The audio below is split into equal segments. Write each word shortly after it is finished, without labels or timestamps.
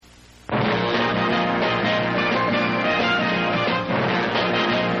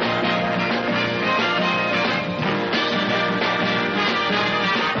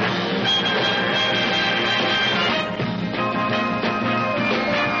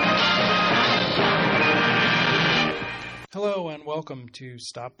welcome to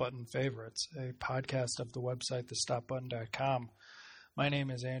Stop Button Favorites, a podcast of the website thestopbutton.com. My name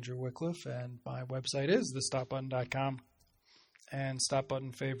is Andrew Wycliffe, and my website is thestopbutton.com. And Stop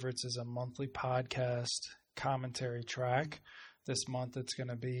Button Favorites is a monthly podcast commentary track. This month it's going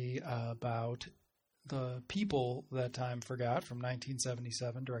to be about The People That Time Forgot from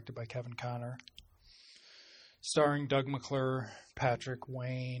 1977, directed by Kevin Connor, starring Doug McClure, Patrick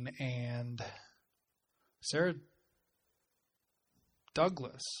Wayne, and Sarah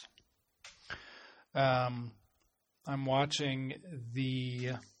Douglas. I'm watching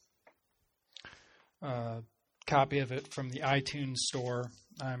the copy of it from the iTunes store.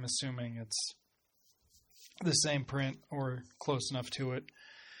 I'm assuming it's the same print or close enough to it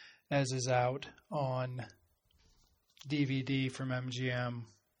as is out on DVD from MGM.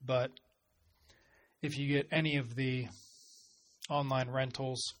 But if you get any of the online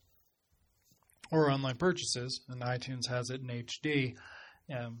rentals or online purchases, and iTunes has it in HD,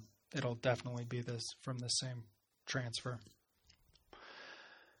 it'll definitely be this from the same transfer.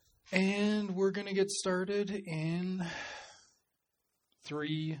 And we're going to get started in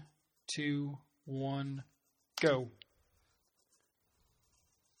 3, 2, 1, go.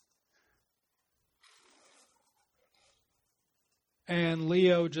 And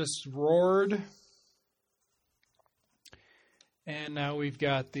Leo just roared. And now we've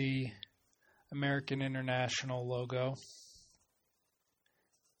got the American International logo.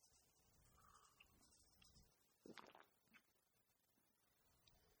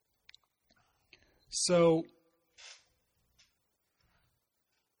 So,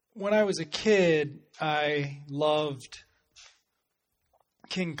 when I was a kid, I loved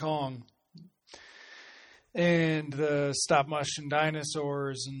King Kong and the stop-motion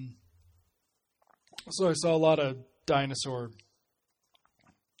dinosaurs, and so I saw a lot of dinosaur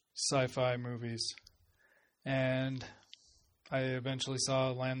sci-fi movies, and I eventually saw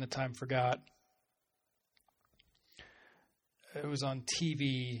Land That Time Forgot. It was on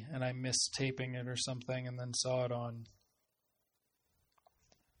TV, and I missed taping it or something, and then saw it on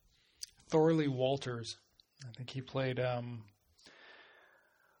Thorley Walters. I think he played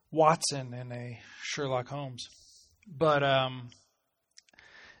Watson in a Sherlock Holmes. But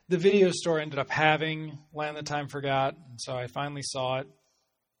the video store ended up having Land That Time Forgot, and so I finally saw it.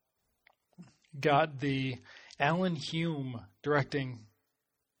 Got the Alan Hume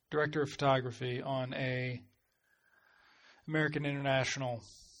director of photography on a American International.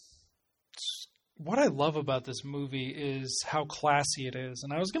 What I love about this movie is how classy it is.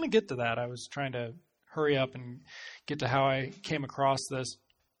 And I was going to get to that. I was trying to hurry up and get to how I came across this.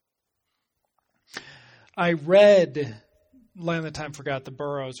 I read Land That Time Forgot, The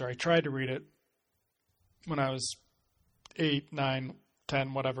Burrows, or I tried to read it when I was 8, 9,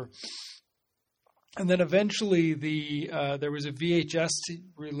 10, whatever. And then eventually there was a VHS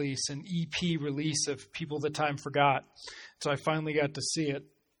release, an EP release of People That Time Forgot. So I finally got to see it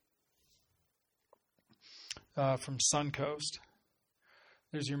from Suncoast.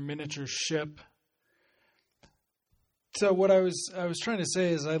 There's your miniature ship. So what I was trying to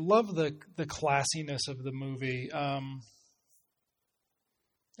say is I love the classiness of the movie.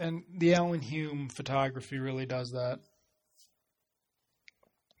 And the Alan Hume photography really does that.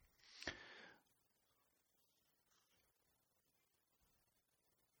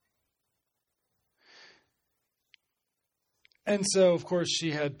 And so, of course,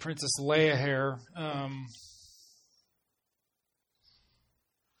 she had Princess Leia hair.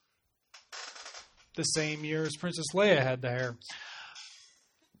 The same year as Princess Leia had the hair.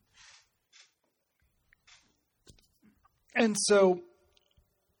 And so,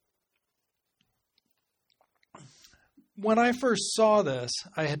 when I first saw this,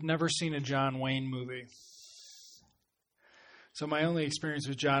 I had never seen a John Wayne movie. So my only experience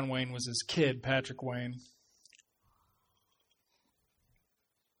with John Wayne was his kid, Patrick Wayne.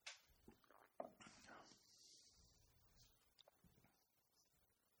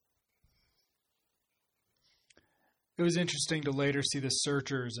 It was interesting to later see The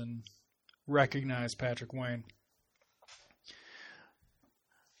Searchers and recognize Patrick Wayne.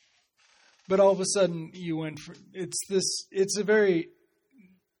 But all of a sudden, it's a very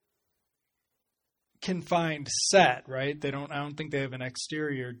confined set, right? I don't think they have an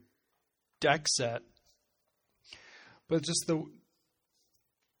exterior deck set. But just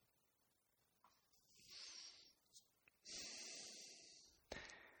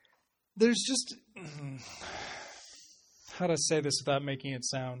there's just, how to say this without making it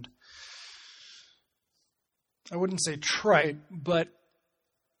sound, I wouldn't say trite, but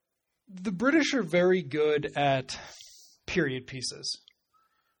the British are very good at period pieces.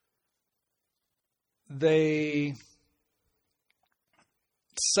 They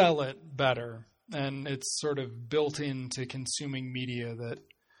sell it better. And it's sort of built into consuming media that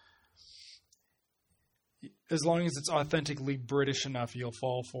as long as it's authentically British enough, you'll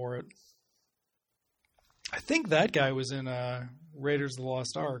fall for it. I think that guy was in Raiders of the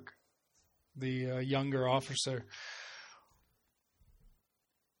Lost Ark, the younger officer.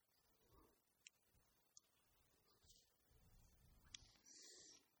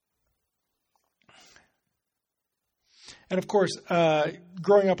 And of course,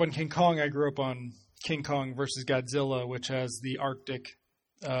 growing up on King Kong, I grew up on King Kong versus Godzilla, which has the Arctic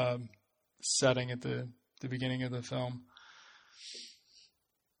setting at the beginning of the film.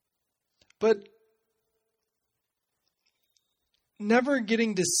 But never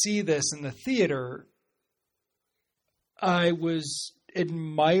getting to see this in the theater, I was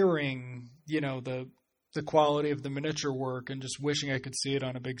admiring, the quality of the miniature work and just wishing I could see it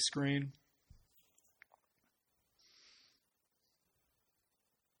on a big screen.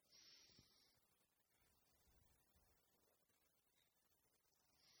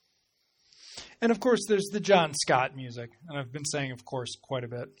 And of course, there's the John Scott music. And I've been saying, of course, quite a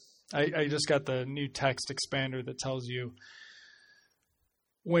bit. I just got the new text expander that tells you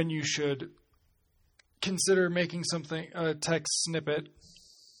when you should consider making a text snippet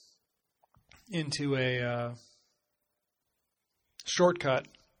into a shortcut.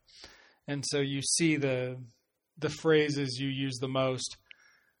 And so you see the phrases you use the most.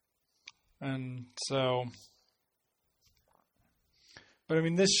 And so... But I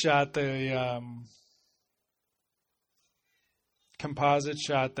mean, this shot, the composite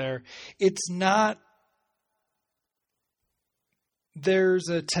shot there, it's not, there's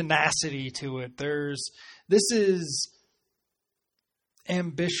a tenacity to it. This is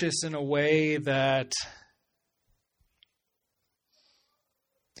ambitious in a way that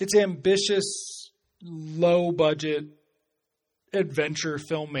it's ambitious, low budget adventure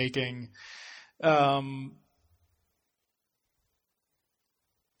filmmaking.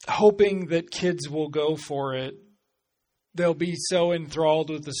 Hoping that kids will go for it. They'll be so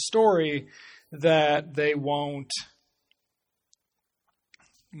enthralled with the story that they won't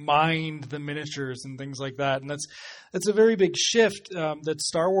mind the miniatures and things like that. And that's a very big shift that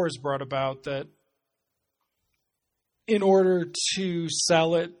Star Wars brought about, that in order to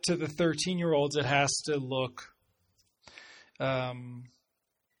sell it to the 13-year-olds, it has to look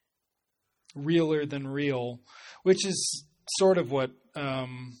realer than real, which is sort of what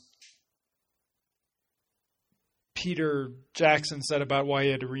Peter Jackson said about why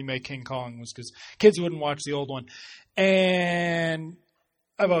he had to remake King Kong, was because kids wouldn't watch the old one. And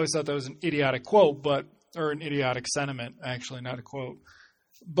I've always thought that was an idiotic quote, or an idiotic sentiment, actually, not a quote.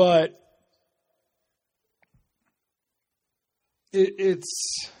 But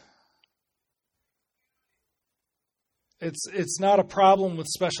it's not a problem with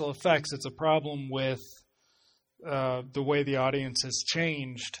special effects. It's a problem with the way the audience has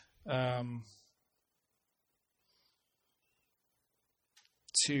changed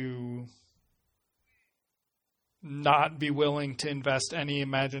to not be willing to invest any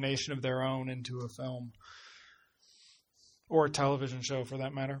imagination of their own into a film or a television show, for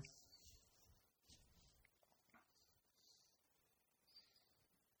that matter.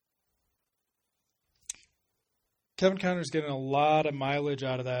 Kevin Conner's getting a lot of mileage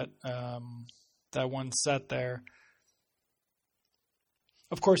out of that one set there.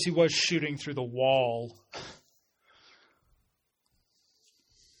 Of course, he was shooting through the wall.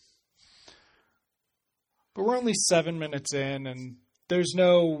 But we're only 7 minutes in, and there's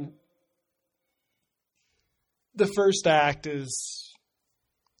no... The first act is...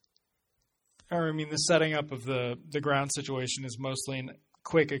 the setting up of the ground situation is mostly in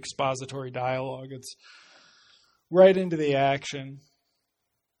quick expository dialogue. It's right into the action.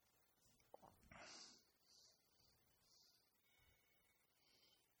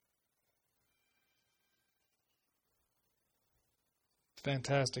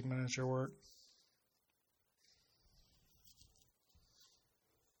 Fantastic miniature work.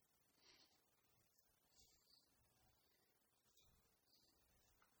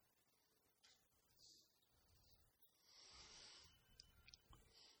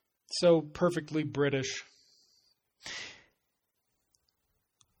 So perfectly British.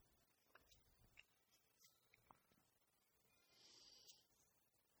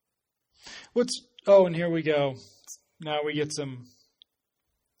 And here we go. Now we get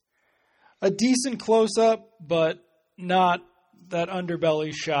a decent close-up, but not that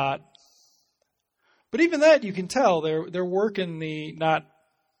underbelly shot. But even that, you can tell they're working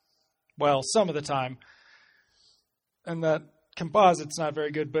some of the time. And that composite's not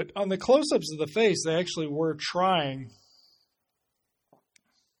very good, but on the close-ups of the face, they actually were trying.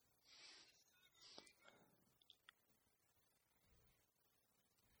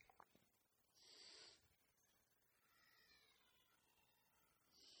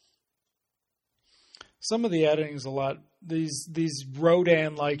 Some of the editing's a lot. These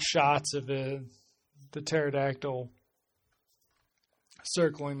Rodan-like shots of the pterodactyl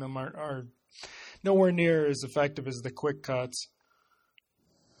circling them are nowhere near as effective as the quick cuts.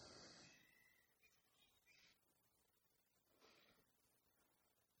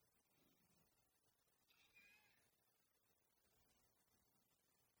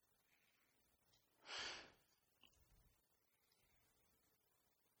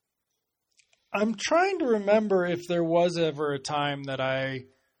 I'm trying to remember if there was ever a time that I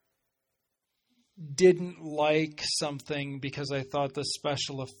didn't like something because I thought the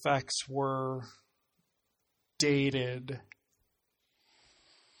special effects were dated.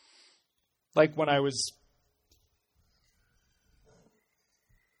 Like when I was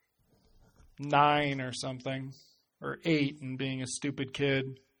 9 or something, or 8 and being a stupid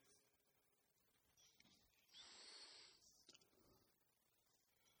kid.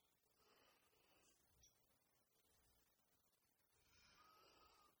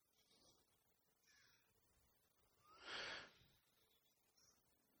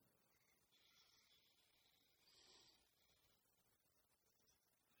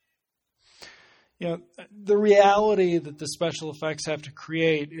 You know, the reality that the special effects have to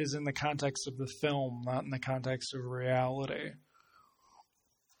create is in the context of the film, not in the context of reality.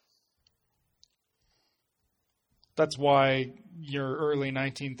 That's why your early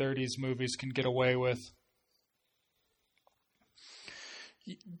 1930s movies can get away with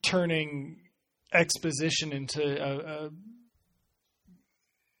turning exposition into a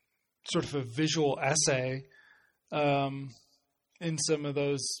sort of a visual essay in some of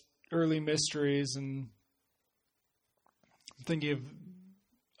those early mysteries. And I'm thinking of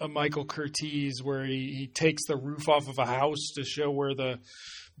a Michael Curtiz where he takes the roof off of a house to show where the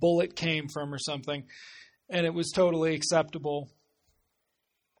bullet came from or something, and it was totally acceptable.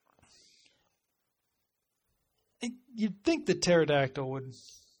 You'd think the pterodactyl would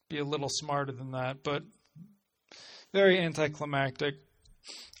be a little smarter than that, but very anticlimactic.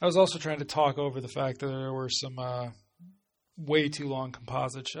 I was also trying to talk over the fact that there were some way too long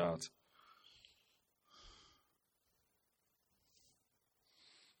composite shots.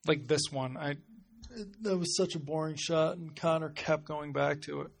 Like this one. That was such a boring shot, and Connor kept going back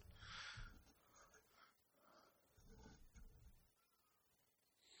to it.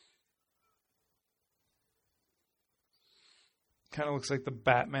 Kind of looks like the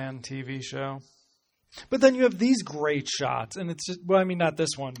Batman TV show. But then you have these great shots, and it's just, well, I mean, not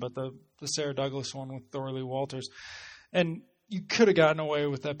this one, but the Sarah Douglas one with Thorley Walters. And you could have gotten away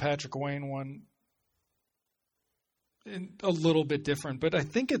with that Patrick Wayne one a little bit different, but I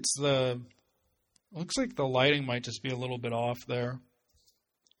think looks like the lighting might just be a little bit off there.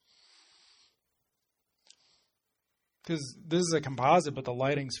 Because this is a composite, but the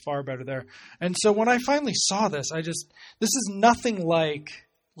lighting's far better there. And so when I finally saw this, this is nothing like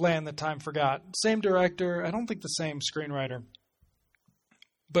Land That Time Forgot. Same director, I don't think the same screenwriter,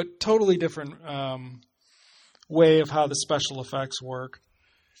 but totally different way of how the special effects work.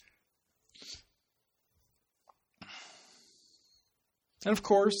 And of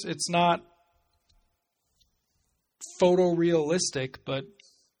course, it's not photorealistic, but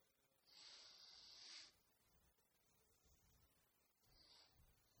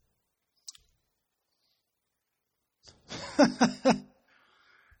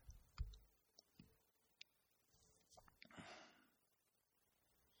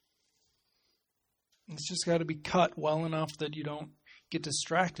it's just got to be cut well enough that you don't get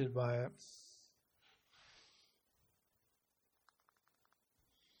distracted by it.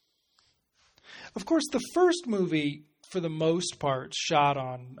 Of course, the first movie, for the most part, shot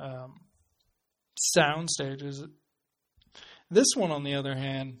on sound stages. This one, on the other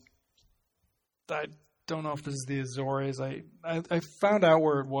hand, I don't know if this is the Azores. I found out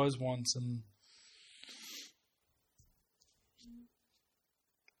where it was once and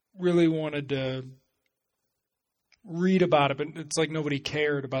really wanted to read about it, but it's like nobody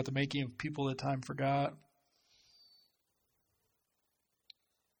cared about the making of People That Time Forgot.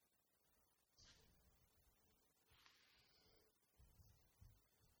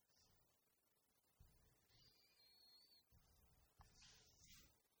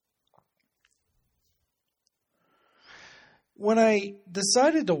 When I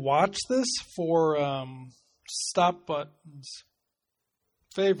decided to watch this for Stop Button's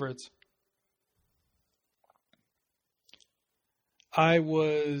favorites, I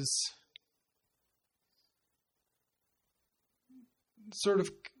was sort of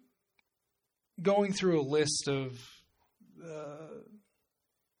going through a list of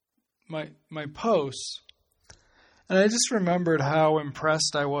my posts, and I just remembered how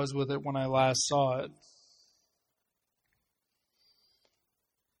impressed I was with it when I last saw it.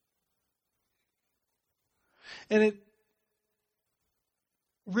 And it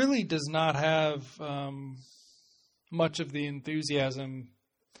really does not have much of the enthusiasm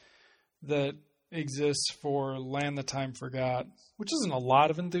that exists for Land That Time Forgot, which isn't a lot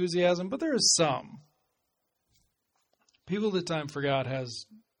of enthusiasm, but there is some. People That Time Forgot has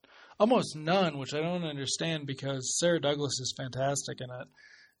almost none, which I don't understand because Sarah Douglas is fantastic in it.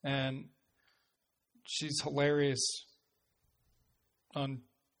 And she's hilarious on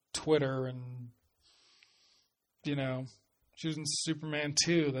Twitter, and, you know, she was in Superman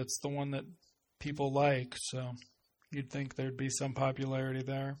 2. That's the one that people like, so you'd think there'd be some popularity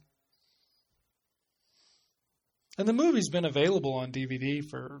there. And the movie's been available on DVD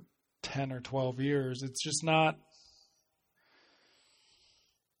for 10 or 12 years. It's just not...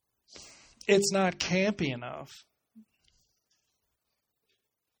 It's not campy enough.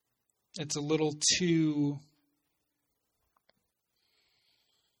 It's a little too...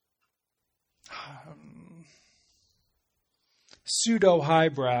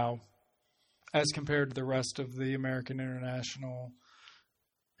 pseudo-highbrow as compared to the rest of the American International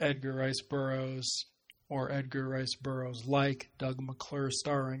Edgar Rice Burroughs or Edgar Rice Burroughs-like Doug McClure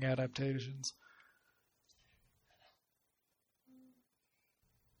starring adaptations.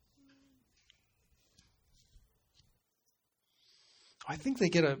 I think they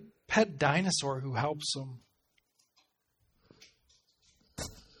get a pet dinosaur who helps them.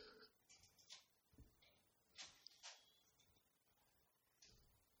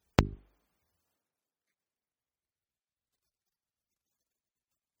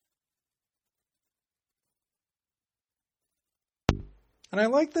 And I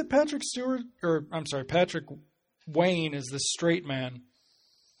like that Patrick Wayne is the straight man.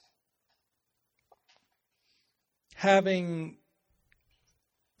 Having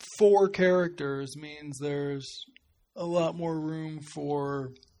 4 characters means there's a lot more room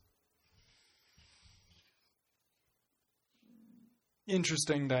for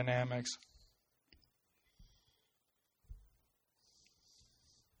interesting dynamics.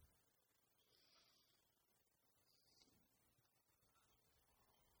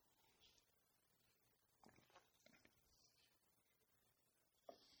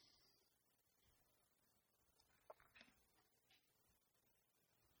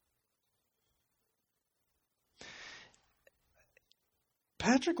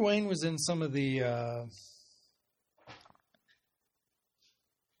 Patrick Wayne was in some of the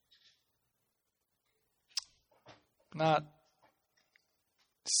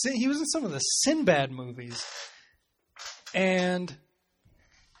he was in some of the Sinbad movies. And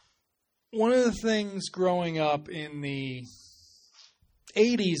one of the things growing up in the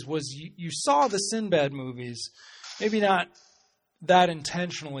 80s was you saw the Sinbad movies, maybe not that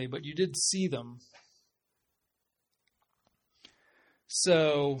intentionally, but you did see them.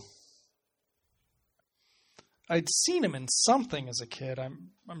 So I'd seen him in something as a kid.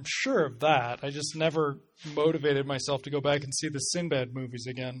 I'm sure of that. I just never motivated myself to go back and see the Sinbad movies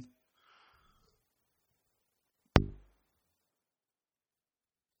again.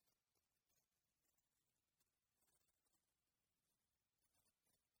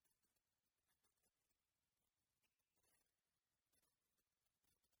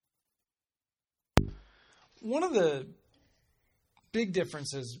 One of the big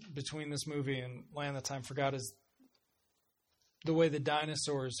differences between this movie and Land That Time Forgot is the way the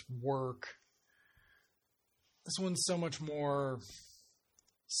dinosaurs work. This one's so much more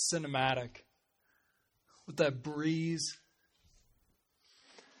cinematic with that breeze.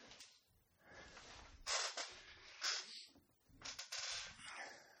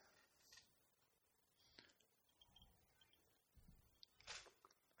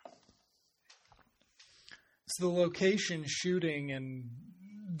 It's the location shooting and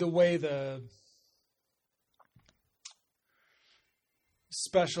the way the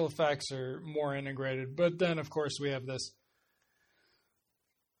special effects are more integrated. But then, of course, we have this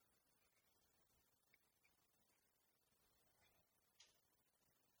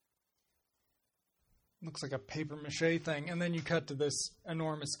looks like a papier-mâché thing. And then you cut to this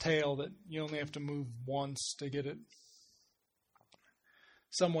enormous tail that you only have to move once to get it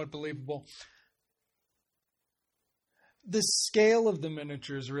somewhat believable. The scale of the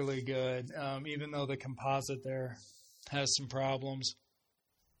miniature is really good, even though the composite there has some problems.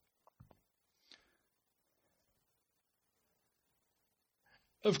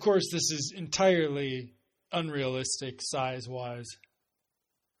 Of course, this is entirely unrealistic size-wise.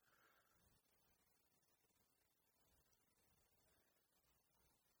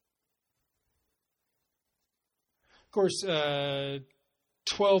 Of course,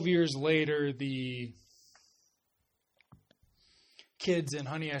 12 years later, the kids in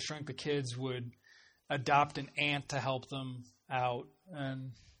Honey, I Shrunk the Kids would adopt an ant to help them out.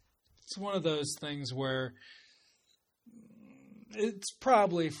 And it's one of those things where it's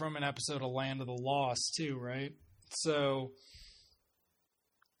probably from an episode of Land of the Lost too, right? So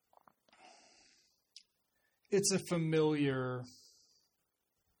it's a familiar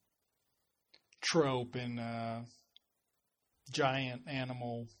trope in giant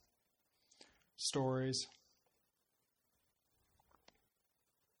animal stories.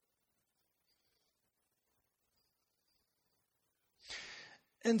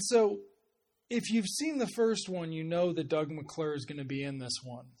 And so, if you've seen the first one, you know that Doug McClure is going to be in this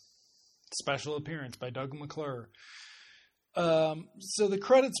one. Special appearance by Doug McClure. So the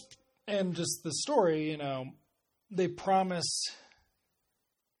credits and just the story, they promise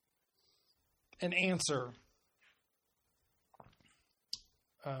an answer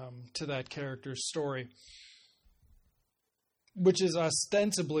to that character's story, which is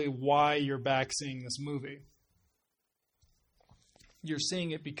ostensibly why you're back seeing this movie. You're seeing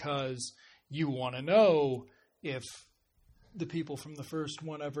it because you want to know if the people from the first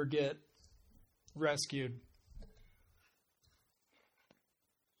one ever get rescued.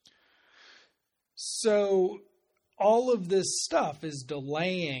 So all of this stuff is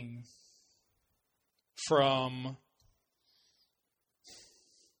delaying from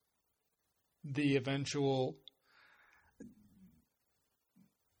the eventual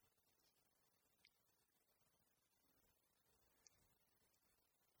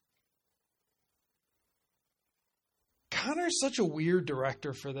Connor's such a weird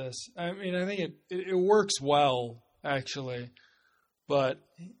director for this. I mean, I think it works well, actually. But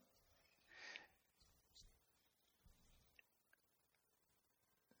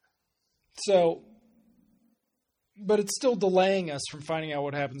it's still delaying us from finding out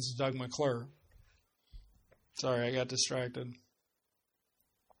what happens to Doug McClure. Sorry, I got distracted.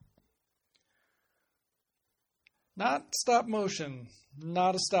 Not stop motion.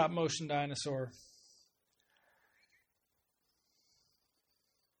 Not a stop motion dinosaur.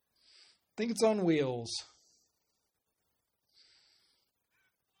 I think it's on wheels.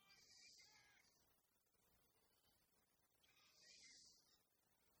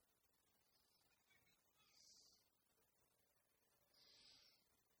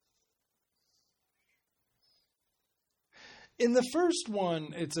 In the first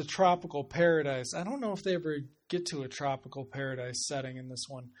one, it's a tropical paradise. I don't know if they ever get to a tropical paradise setting in this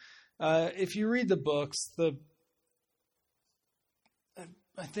one. If you read the books,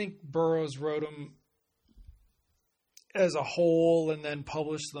 I think Burroughs wrote them as a whole and then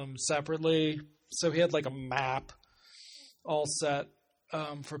published them separately. So he had like a map all set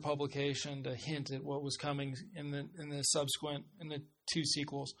for publication to hint at what was coming in the two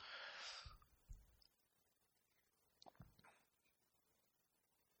sequels.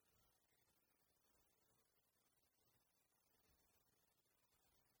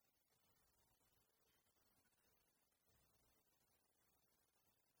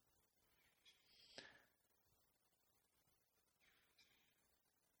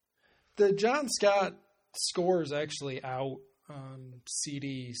 The John Scott score is actually out on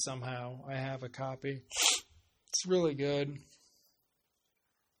CD somehow. I have a copy. It's really good.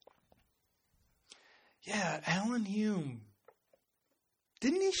 Yeah, Alan Hume.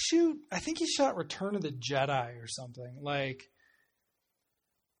 Didn't he shoot? I think he shot Return of the Jedi or something. Like,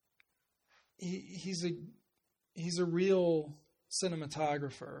 he's a real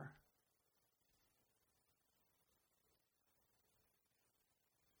cinematographer.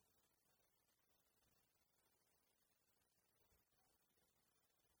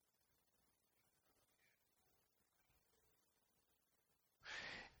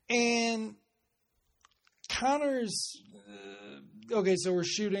 And Connor's okay. So we're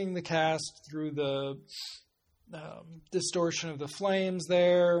shooting the cast through the distortion of the flames.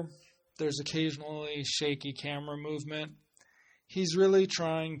 There's occasionally shaky camera movement. He's really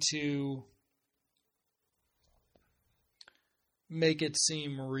trying to make it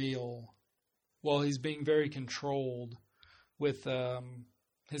seem real, while he's being very controlled with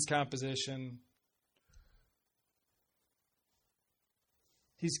his composition.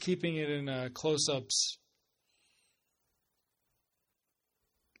 He's keeping it in close-ups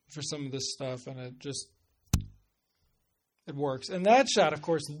for some of this stuff, and it works. And that shot, of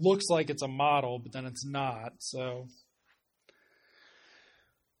course, looks like it's a model, but then it's not. So,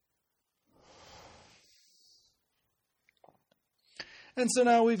 and so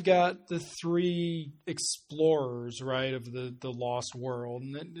now we've got the three explorers, right, of the Lost World,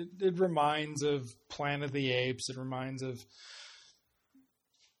 and it reminds of Planet of the Apes. It reminds of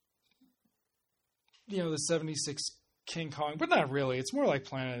the 76 King Kong, but not really. It's more like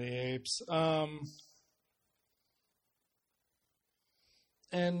Planet of the Apes.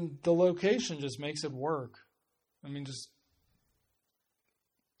 And the location just makes it work. I mean, just...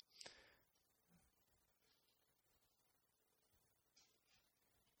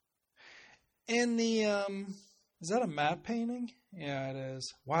 And the, is that a matte painting? Yeah, it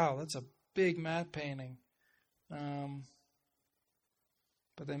is. Wow, that's a big matte painting.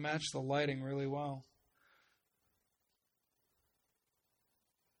 But they match the lighting really well.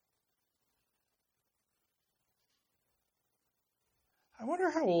 I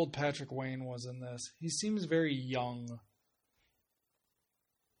wonder how old Patrick Wayne was in this. He seems very young.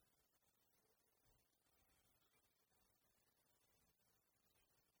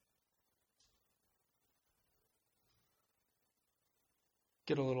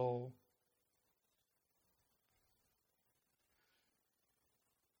 Get a little...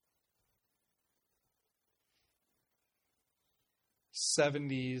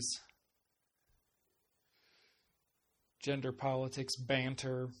 '70s gender politics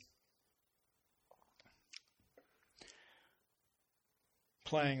banter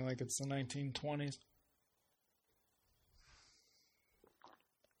playing like it's the 1920s.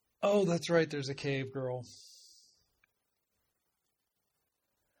 Oh, that's right, there's a cave girl.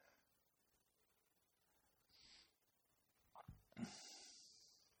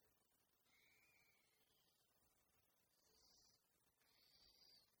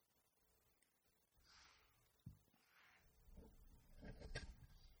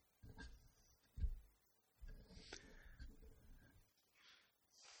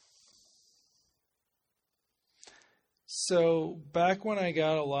 So back when I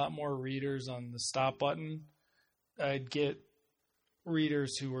got a lot more readers on the stop button, I'd get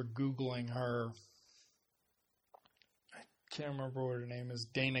readers who were Googling her. I can't remember what her name is.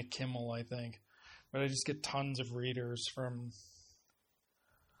 Dana Kimmel, I think. But I just get tons of readers from...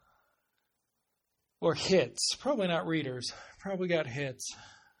 Or hits. Probably not readers. Probably got hits.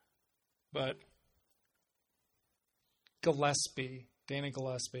 But Gillespie. Dana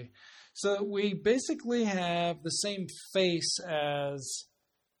Gillespie. So we basically have the same face as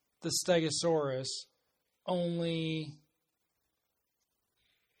the Stegosaurus, only...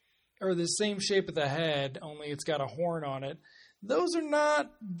 Or the same shape of the head, only it's got a horn on it. Those are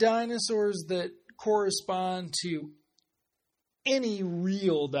not dinosaurs that correspond to any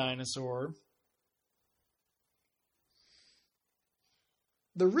real dinosaur.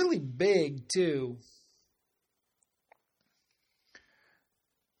 They're really big, too.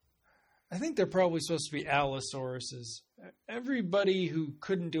 I think they're probably supposed to be Allosauruses. Everybody who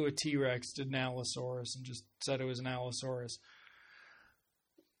couldn't do a T-Rex did an Allosaurus and just said it was an Allosaurus.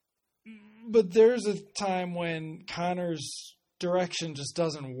 But there's a time when Connor's direction just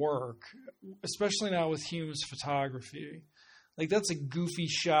doesn't work, especially not with Hume's photography. Like, that's a goofy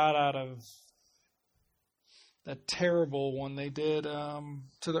shot out of that terrible one they did at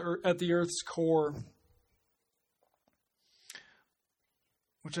the Earth's core,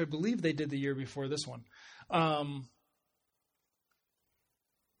 which I believe they did the year before this one.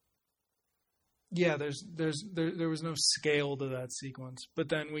 Yeah, there was no scale to that sequence. But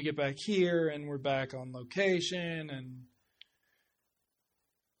then we get back here, and we're back on location, and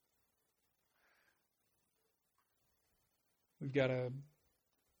we've got a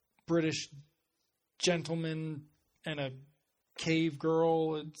British gentleman and a cave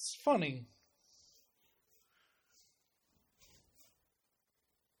girl. It's funny.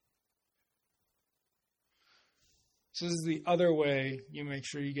 So this is the other way you make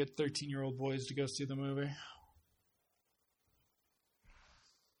sure you get 13-year-old boys to go see the movie.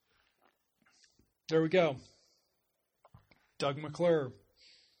 There we go. Doug McClure.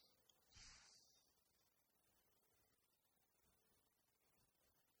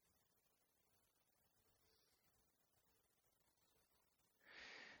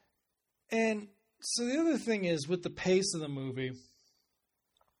 And so the other thing is, with the pace of the movie,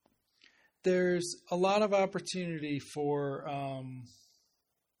 there's a lot of opportunity for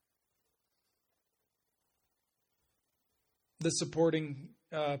the supporting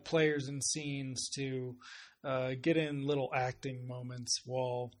players and scenes to get in little acting moments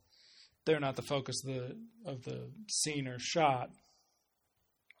while they're not the focus of the scene or shot.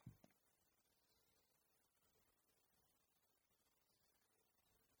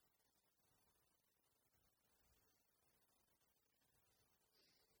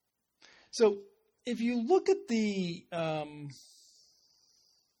 So if you look at the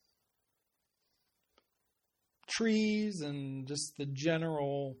trees and just the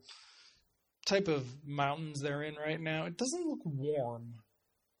general type of mountains they're in right now, it doesn't look warm.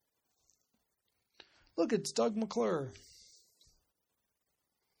 Look, it's Doug McClure.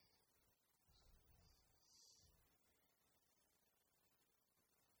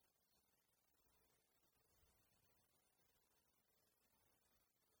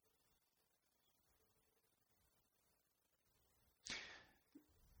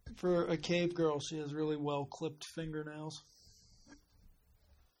 For a cave girl, she has really well clipped fingernails.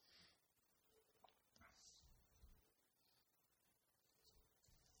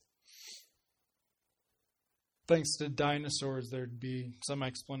 Thanks to dinosaurs, there'd be some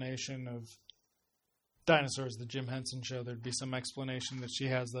explanation of Dinosaurs, the Jim Henson Show. There'd be some explanation that she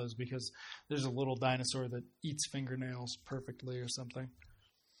has those because there's a little dinosaur that eats fingernails perfectly or something.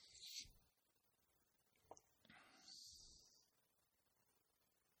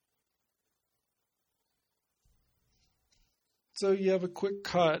 So you have a quick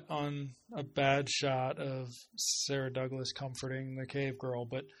cut on a bad shot of Sarah Douglas comforting the cave girl,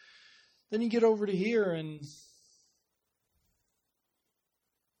 but then you get over to here and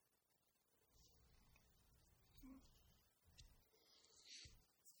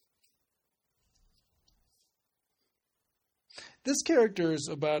this character is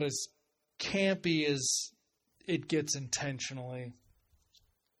about as campy as it gets intentionally.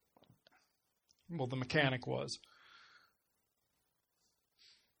 Well, the mechanic was.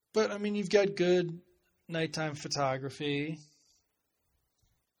 But, I mean, you've got good nighttime photography.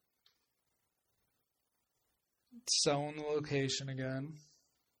 Selling the location again.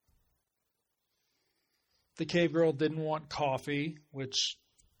 The cave girl didn't want coffee, which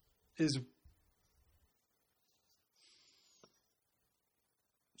is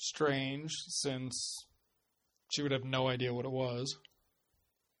strange since she would have no idea what it was.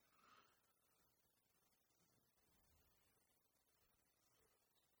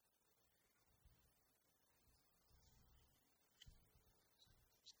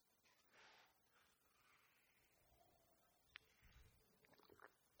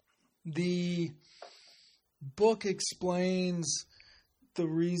 The book explains the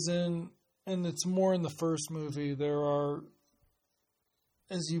reason, and it's more in the first movie. There are,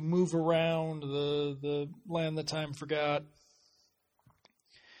 as you move around the land that time forgot,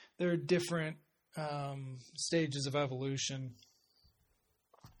 there are different stages of evolution.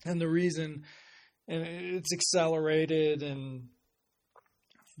 And the reason, and it's accelerated and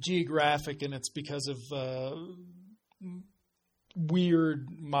geographic, and it's because of weird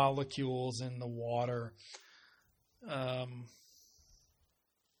molecules in the water.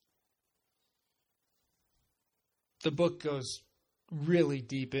 The book goes really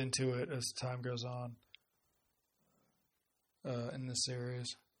deep into it as time goes on in this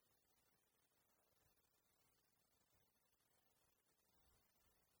series.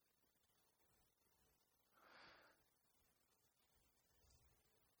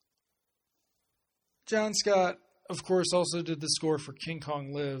 John Scott, of course, also did the score for King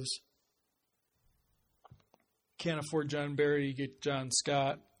Kong Lives. Can't afford John Barry, you get John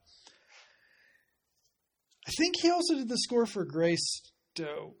Scott. I think he also did the score for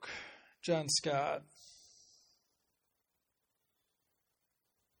Greystoke, John Scott.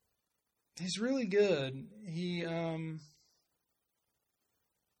 He's really good.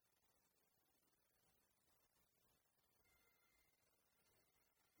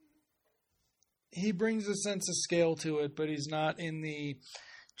 He brings a sense of scale to it, but he's not in the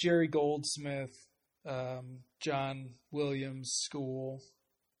Jerry Goldsmith, John Williams school.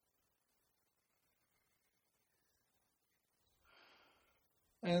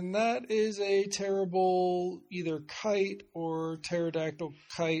 And that is a terrible either kite or pterodactyl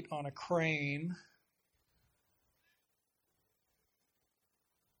kite on a crane.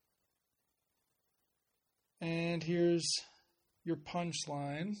 And here's your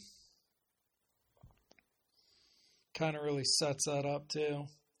punchline. Kind of really sets that up too.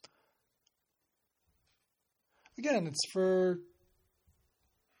 Again, it's for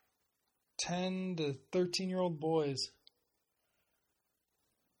 10 to 13-year-old boys.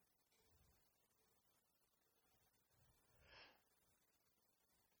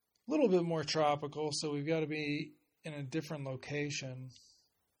 A little bit more tropical, so we've got to be in a different location.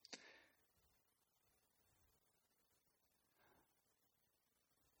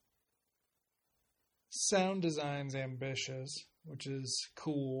 Sound design's ambitious, which is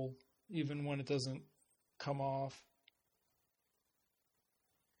cool, even when it doesn't come off.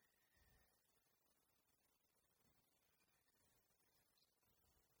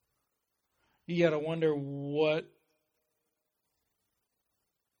 You gotta wonder what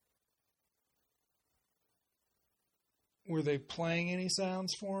were they playing any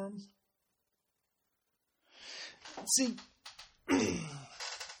sounds for him? See,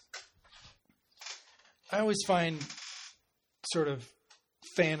 I always find sort of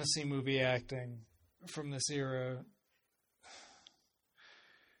fantasy movie acting from this era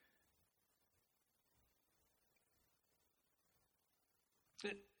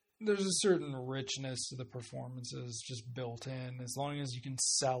there's a certain richness to the performances just built in. As long as you can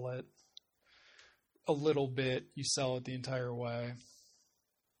sell it a little bit, you sell it the entire way.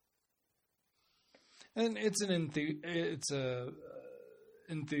 And it's a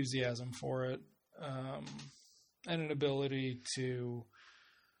enthusiasm for it, and an ability to.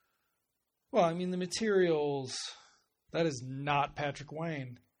 Well, I mean, the materials. That is not Patrick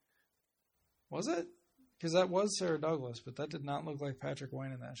Wayne, was it? Because that was Sarah Douglas, but that did not look like Patrick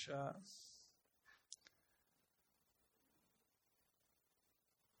Wayne in that shot.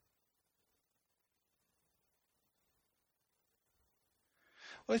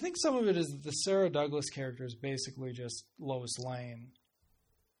 Well, I think some of it is that the Sarah Douglas character is basically just Lois Lane,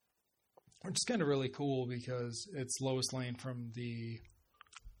 which is kind of really cool because it's Lois Lane from the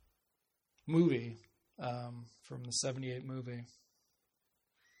movie, from the 78 movie.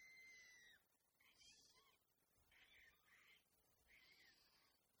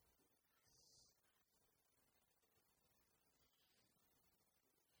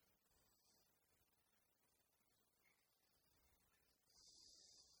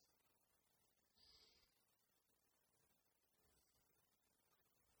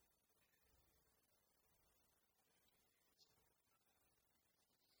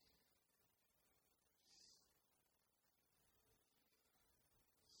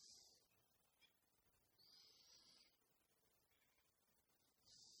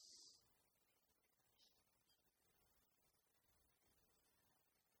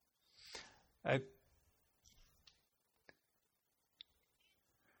 I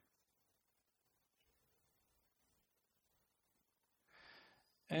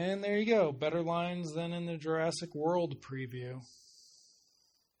And there you go. Better lines than in the Jurassic World preview.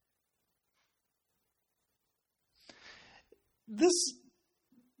 This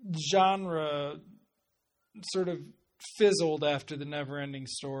genre sort of fizzled after the Neverending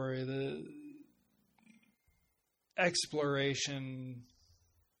Story. The exploration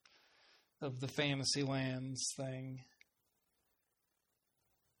of the fantasy lands thing.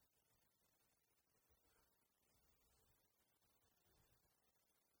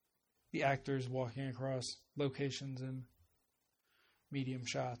 The actors walking across locations in medium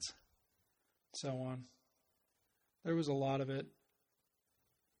shots, so on. There was a lot of it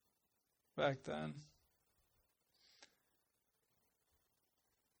back then.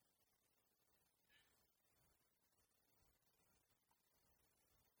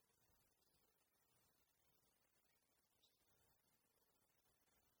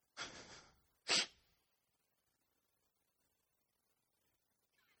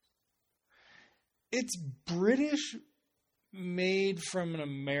 It's British made from an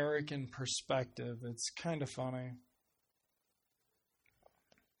American perspective. It's kind of funny.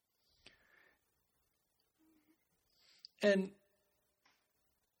 And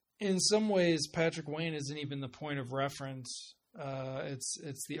in some ways, Patrick Wayne isn't even the point of reference.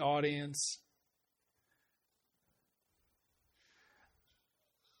 It's the audience.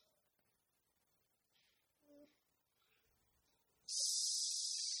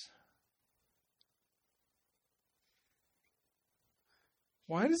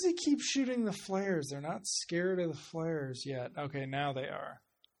 Why does he keep shooting the flares? They're not scared of the flares yet. Okay, now they are.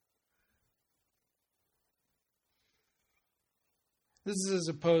 This is as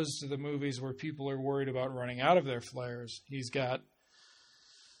opposed to the movies where people are worried about running out of their flares. He's got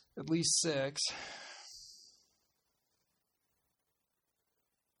at least 6.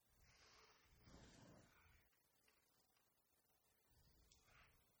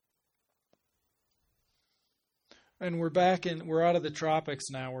 And we're out of the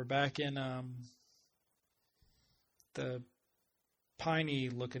tropics now. We're back in the piney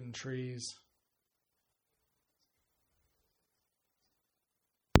looking trees.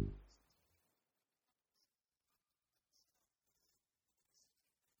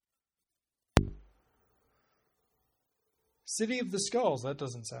 City of the Skulls, that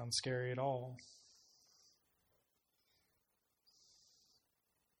doesn't sound scary at all.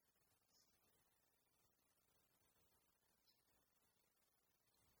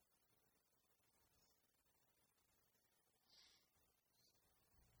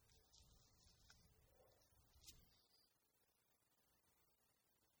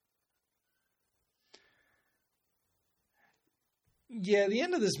 Yeah, the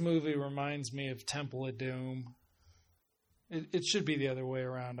end of this movie reminds me of Temple of Doom. It should be the other way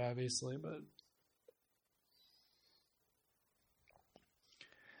around, obviously, but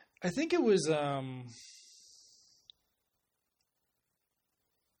I think it was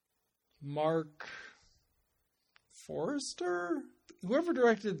Mark Forrester, whoever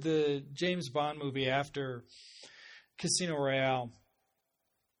directed the James Bond movie after Casino Royale.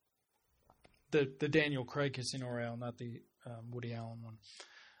 the Daniel Craig Casino Royale, not the Woody Allen one,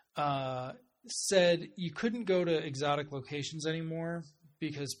 said you couldn't go to exotic locations anymore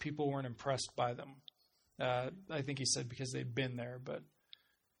because people weren't impressed by them. I think he said because they'd been there, but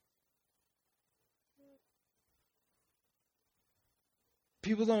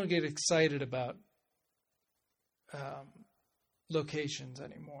people don't get excited about locations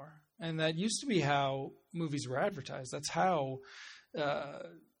anymore. And that used to be how movies were advertised. That's how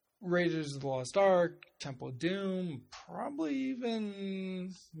Raiders of the Lost Ark, Temple of Doom,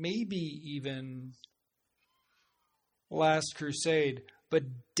 maybe even Last Crusade, but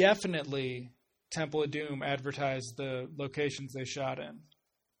definitely Temple of Doom advertised the locations they shot in.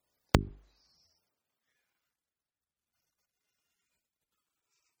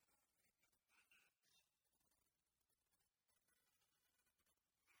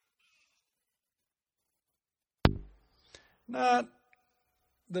 Not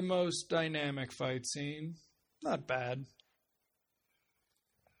the most dynamic fight scene. Not bad.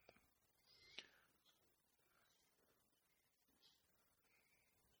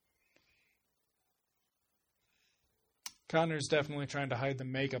 Connor's definitely trying to hide the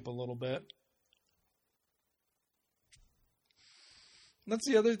makeup a little bit. That's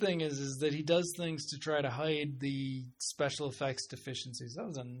the other thing is that he does things to try to hide the special effects deficiencies. That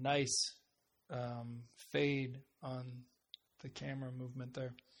was a nice fade on the camera movement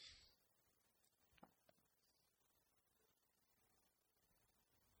there.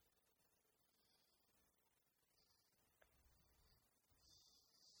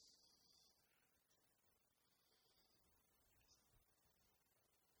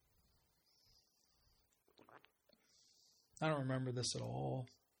 I don't remember this at all.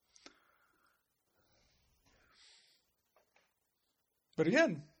 But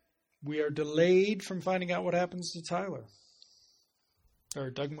again, we are delayed from finding out what happens to Tyler. Or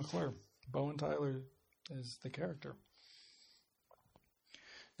Doug McClure. Bowen Tyler is the character.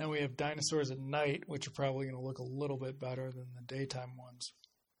 Now we have Dinosaurs at Night, which are probably going to look a little bit better than the daytime ones.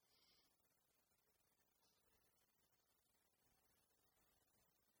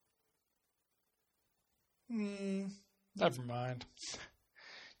 Never mind.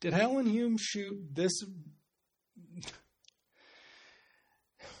 Did Helen Hume shoot this?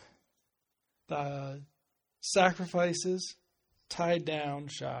 The sacrifices, tied down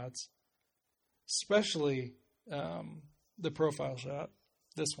shots, especially the profile shot,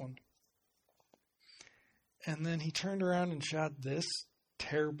 this one. And then he turned around and shot this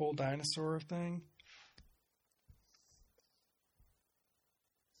terrible dinosaur thing.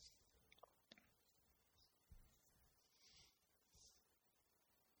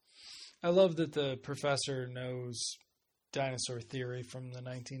 I love that the professor knows dinosaur theory from the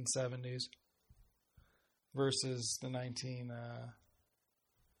 1970s versus the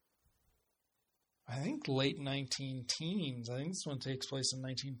I think late 19 teens. I think this one takes place in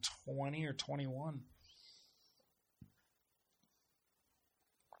 1920 or 21.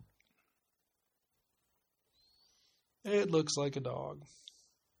 It looks like a dog.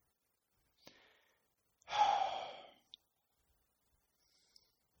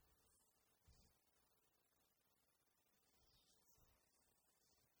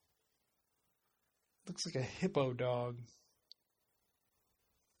 Looks like a hippo dog.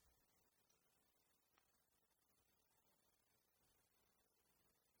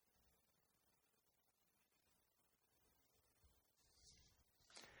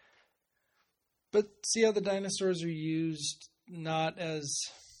 But see how the dinosaurs are used not as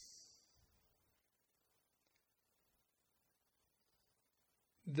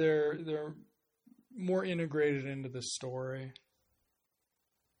they're more integrated into the story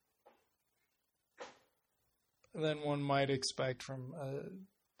than one might expect from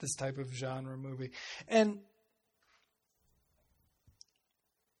this type of genre movie. And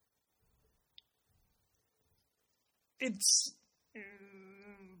it's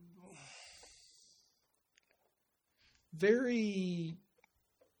very...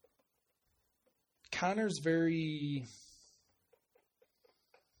 Connor's very...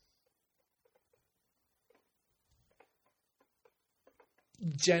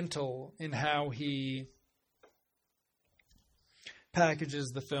 gentle in how he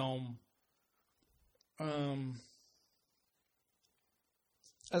packages the film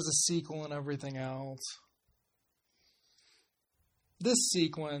as a sequel and everything else. This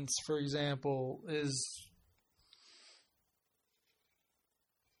sequence, for example, is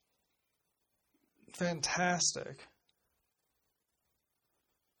fantastic.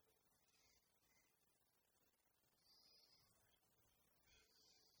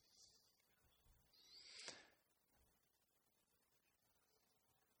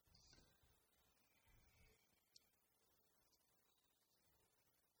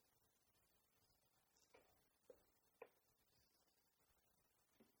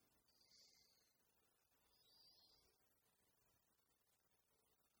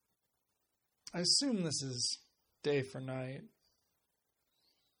 I assume this is day for night.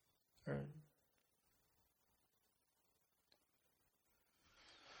 Or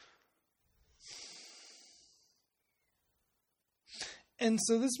and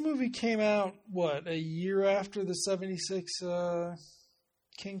so this movie came out, what, a year after the 76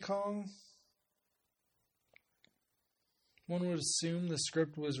 King Kong? One would assume the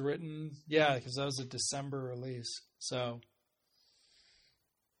script was written, yeah, because that was a December release. So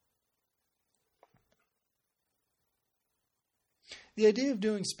the idea of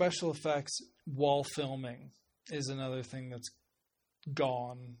doing special effects while filming is another thing that's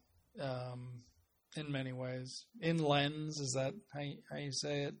gone in many ways. In lens, is that how you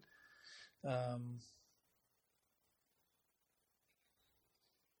say it?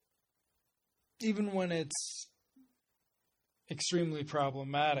 Even when it's extremely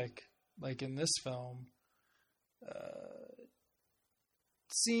problematic, like in this film,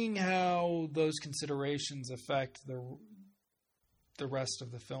 seeing how those considerations affect the rest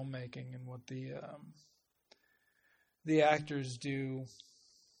of the filmmaking and what the actors do.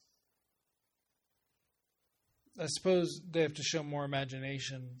 I suppose they have to show more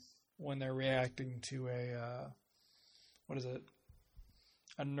imagination when they're reacting to a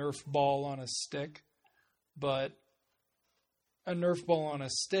Nerf ball on a stick. But a Nerf ball on a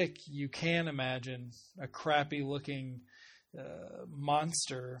stick, you can imagine a crappy looking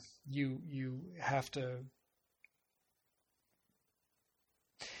monster. You have to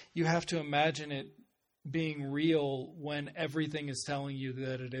imagine it being real when everything is telling you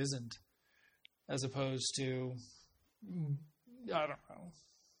that it isn't, as opposed to, I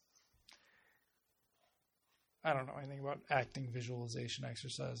don't know anything about acting visualization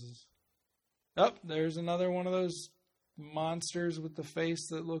exercises. Oh, there's another one of those monsters with the face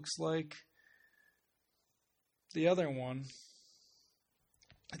that looks like the other one.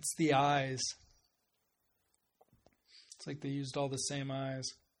 It's the eyes. It's like they used all the same eyes.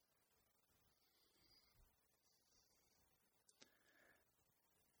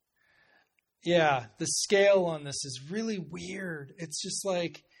 Yeah, the scale on this is really weird. It's just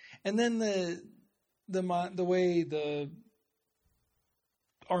like, and then the way the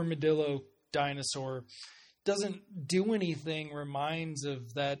armadillo dinosaur doesn't do anything reminds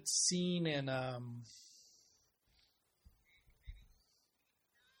of that scene in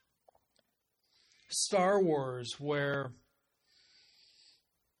Star Wars where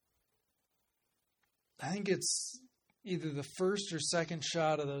I think it's either the first or second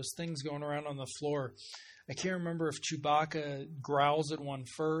shot of those things going around on the floor. I can't remember if Chewbacca growls at one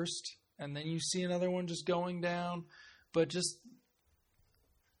first and then you see another one just going down, but just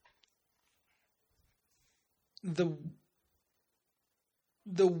the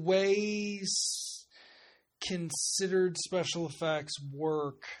ways considered special effects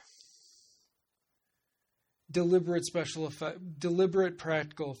work, deliberate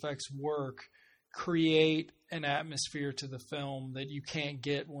practical effects work, create an atmosphere to the film that you can't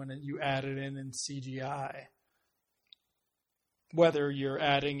get when you add it in CGI. Whether you're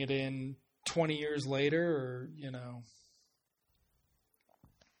adding it in 20 years later or,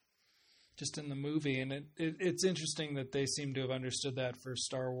 just in the movie. And it's interesting that they seem to have understood that for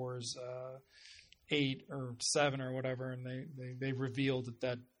Star Wars 8 or 7 or whatever, and they revealed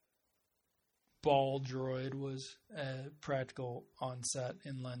that ball droid was a practical on-set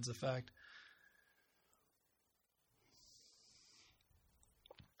in-lens effect.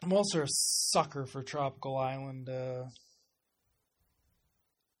 I'm also a sucker for tropical island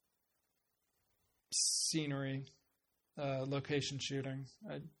scenery, location shooting.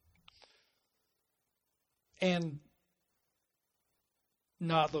 And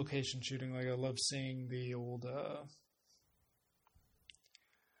not location shooting. Like, I love seeing the old,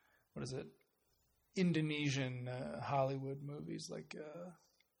 Indonesian Hollywood movies, like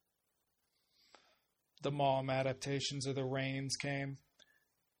the Mom adaptations of The Rains came.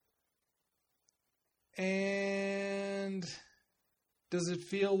 And does it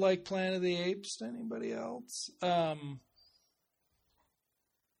feel like Planet of the Apes to anybody else?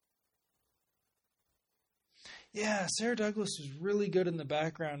 Yeah, Sarah Douglas was really good in the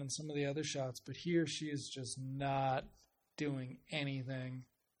background in some of the other shots, but here she is just not doing anything.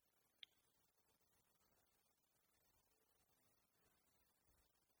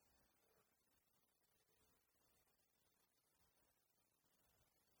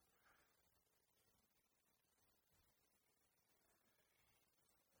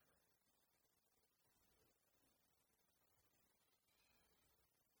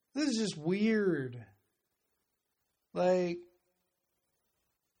 This is just weird. Like,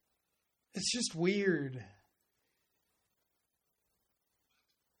 it's just weird.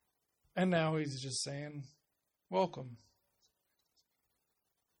 And now he's just saying, welcome.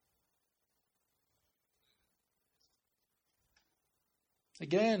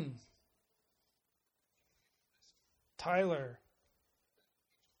 Again, Tyler.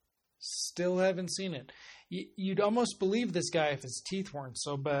 Still haven't seen it. You'd almost believe this guy if his teeth weren't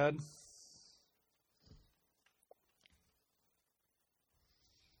so bad.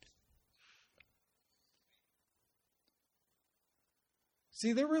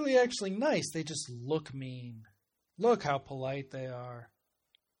 See, they're really actually nice. They just look mean. Look how polite they are.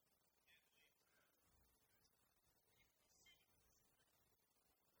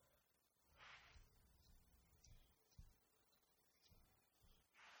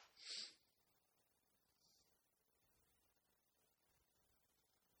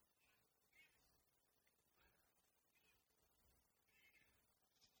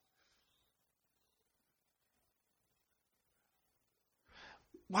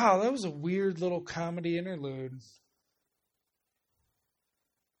 Wow, that was a weird little comedy interlude.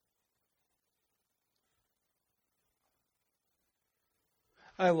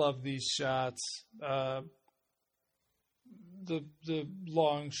 I love these shots. The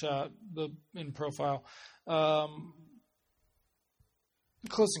long shot, the in profile. Um,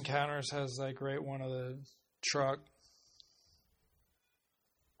 Close Encounters has that great one of the truck.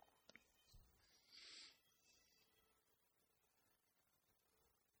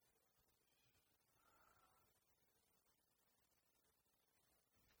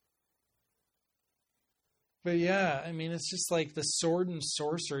 But yeah, I mean, it's just like the sword and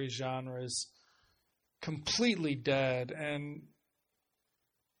sorcery genre is completely dead, and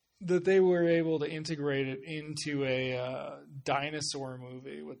that they were able to integrate it into a dinosaur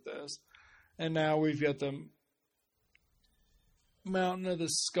movie with this. And now we've got the Mountain of the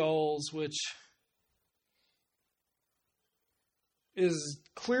Skulls, which is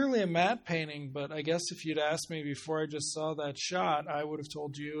clearly a matte painting, but I guess if you'd asked me before I just saw that shot, I would have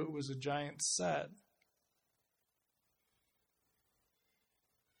told you it was a giant set.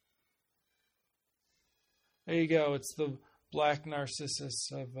 There you go. It's the Black Narcissus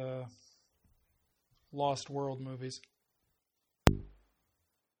of Lost World movies.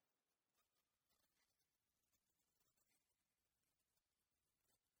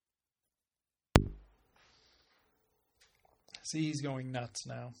 See, he's going nuts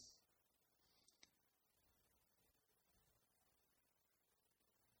now.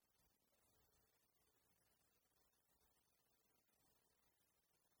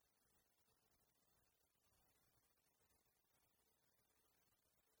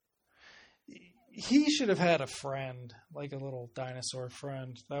 He should have had a friend, like a little dinosaur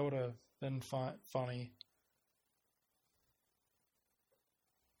friend. That would have been funny.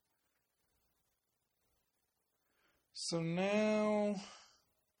 So now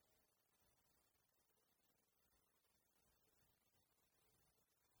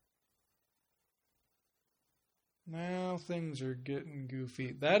things are getting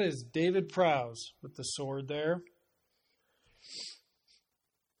goofy. That is David Prowse with the sword there.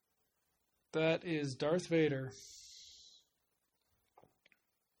 That is Darth Vader.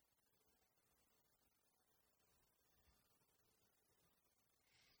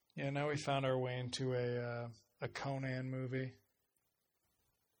 Yeah, now we found our way into a Conan movie.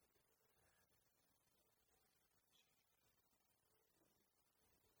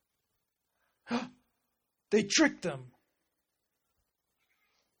 They tricked them.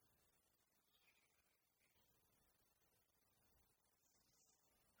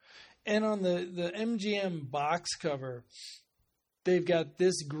 And on the MGM box cover, they've got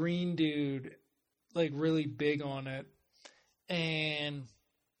this green dude, like really big on it. And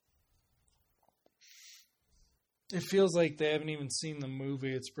it feels like they haven't even seen the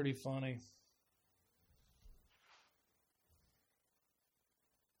movie. It's pretty funny.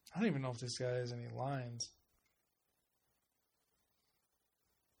 I don't even know if this guy has any lines.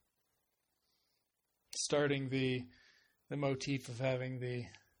 Starting the motif of having the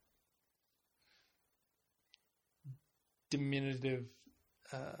diminutive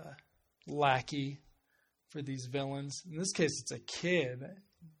lackey for these villains. In this case, it's a kid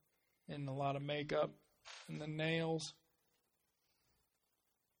in a lot of makeup and the nails.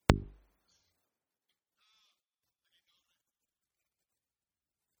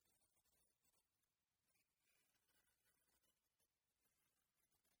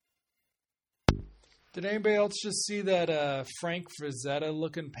 Did anybody else just see that Frank Frazetta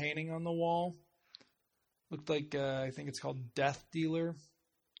looking painting on the wall? Looked like, I think it's called Death Dealer.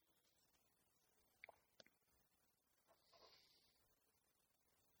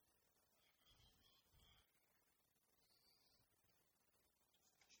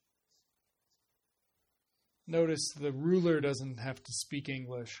 Notice the ruler doesn't have to speak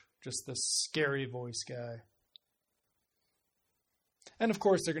English, just the scary voice guy. And of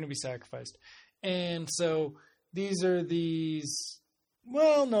course, they're going to be sacrificed. And so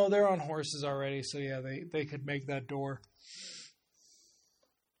well, no, they're on horses already, so yeah, they could make that door.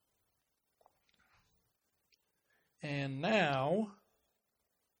 And now,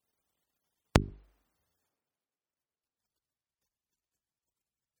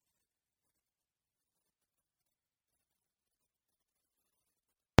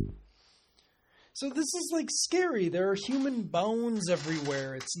 so this is like scary. There are human bones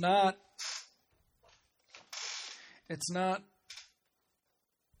everywhere. It's not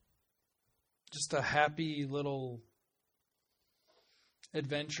just a happy little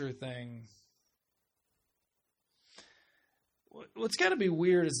adventure thing. What's got to be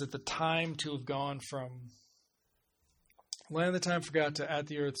weird is that the time to have gone from Land of the Time Forgot to At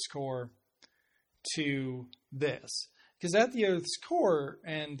the Earth's Core to this. Because At the Earth's Core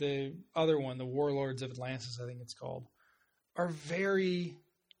and the other one, the Warlords of Atlantis, I think it's called, are very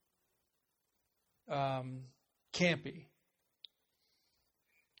campy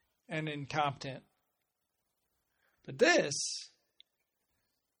and incompetent. But this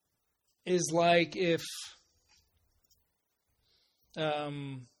is like if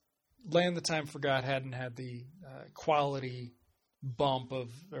Land of the Time Forgot hadn't had the quality bump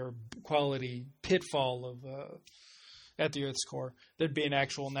or quality pitfall of At the Earth's Core. There'd be an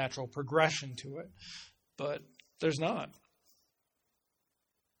actual natural progression to it. But there's not.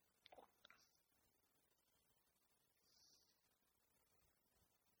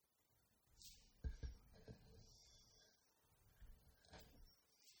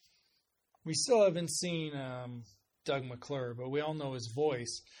 We still haven't seen Doug McClure, but we all know his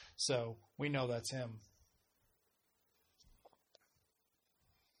voice, so we know that's him.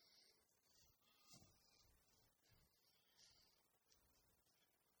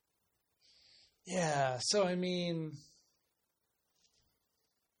 Yeah, so I mean,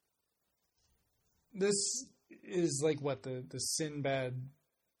 this is like what the Sinbad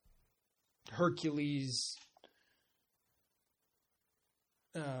Hercules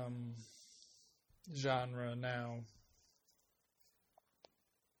genre now.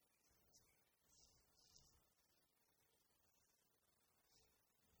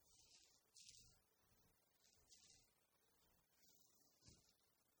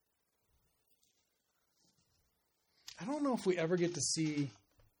 I don't know if we ever get to see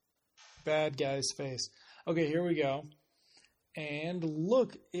bad guy's face. Okay, here we go. And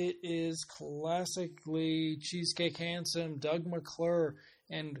look, it is classically Cheesecake Handsome, Doug McClure.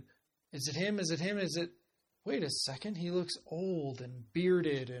 And is it him? Is it him? Is it... Wait a second, he looks old and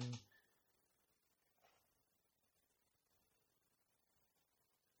bearded and...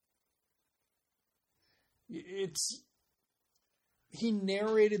 It's... He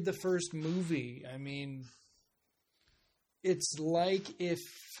narrated the first movie. I mean... It's like if...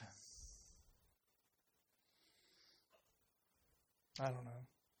 I don't know.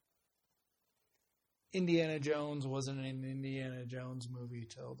 Indiana Jones wasn't an Indiana Jones movie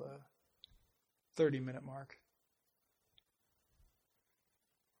till the 30-minute mark.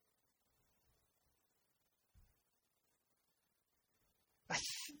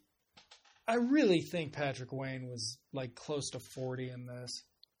 I really think Patrick Wayne was like close to 40 in this.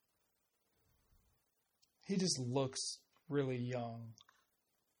 He just looks really young.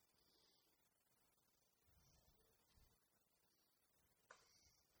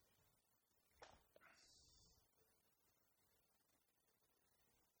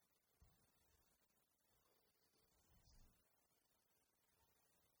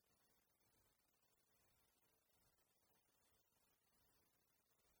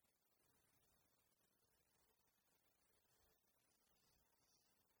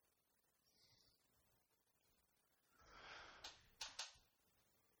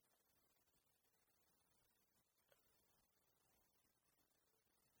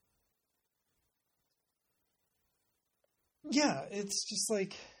 Yeah, it's just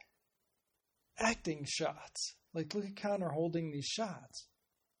like acting shots. Like, look at Connor holding these shots.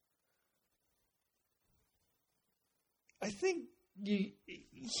 I think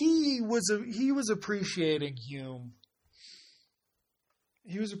he was appreciating Hume.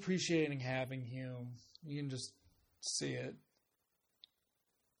 He was appreciating having Hume. You can just see it.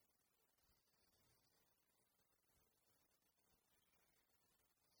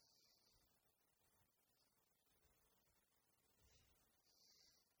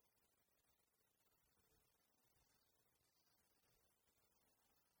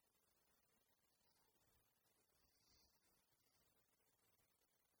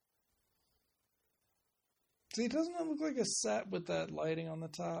 See, doesn't it look like a set with that lighting on the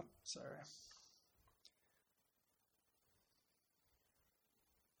top? Sorry.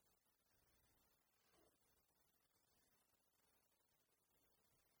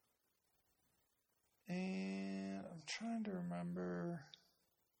 And I'm trying to remember.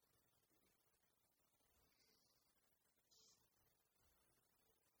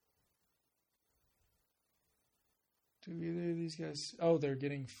 Do either of these guys... Oh, they're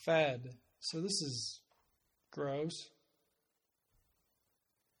getting fed. So this is gross.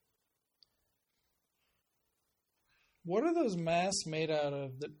 What are those masks made out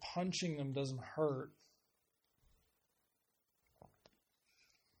of that punching them doesn't hurt?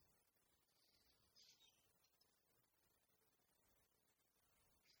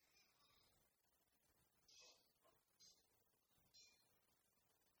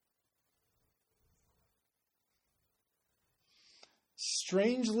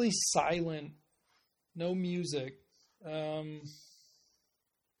 Strangely silent. No music. Again,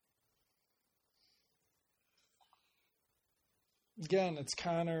 it's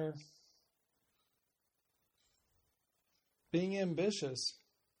Connor being ambitious.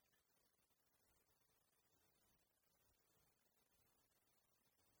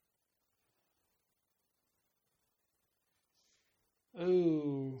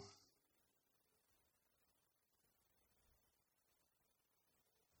 Ooh.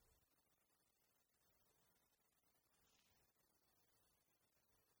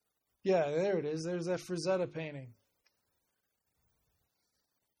 Yeah, there it is. There's that Frazetta painting.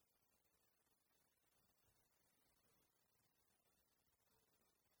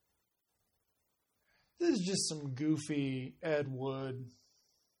 This is just some goofy Ed Wood.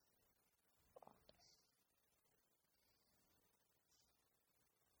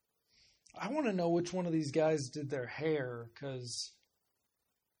 I want to know which one of these guys did their hair, because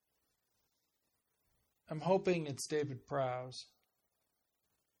I'm hoping it's David Prowse.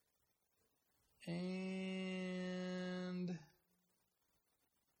 And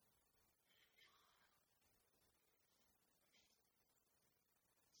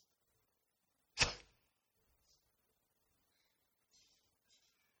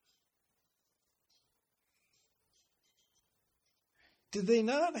did they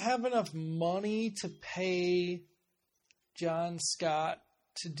not have enough money to pay John Scott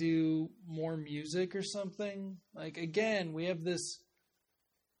to do more music or something? Like, again, we have this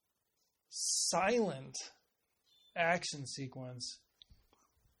silent action sequence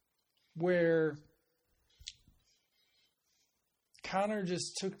where Connor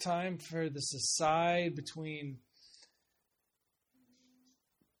just took time for this aside between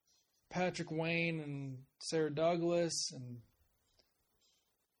Patrick Wayne and Sarah Douglas, and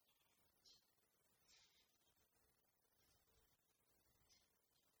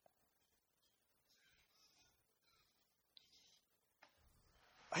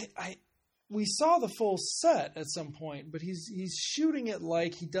we saw the full set at some point, but he's shooting it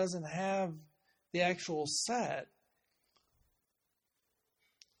like he doesn't have the actual set.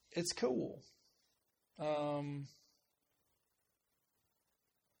 It's cool. The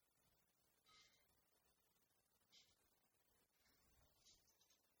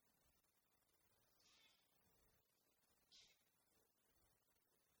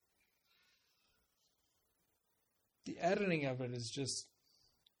editing of it is just...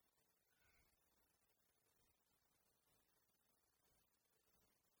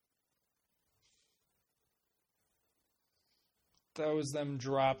 That was them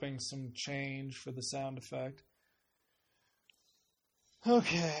dropping some change for the sound effect.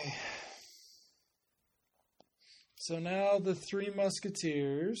 Okay. So now the Three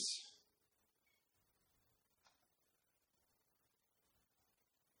Musketeers.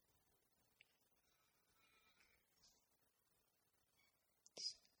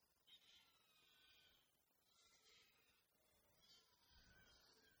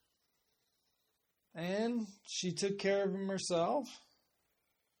 And she took care of him herself.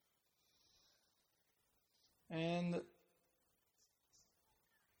 And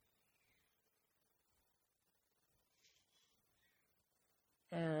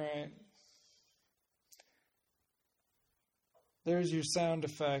all right. There's your sound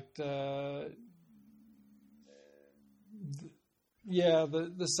effect. Yeah,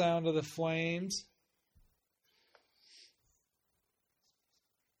 the sound of the flames.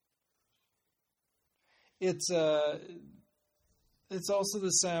 It's also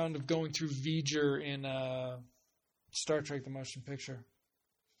the sound of going through V'ger in Star Trek: The Motion Picture.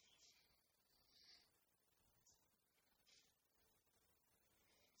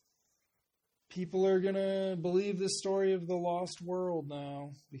 People are gonna believe this story of the lost world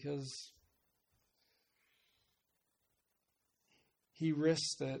now because he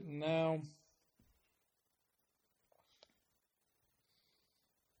risked it. Now,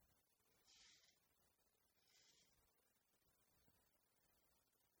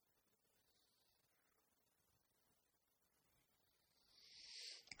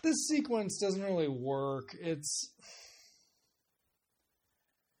 this sequence doesn't really work. It's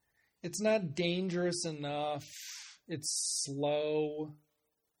not dangerous enough. It's slow.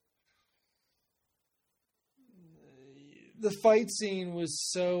 The fight scene was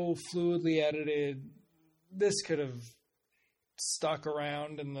so fluidly edited. This could have stuck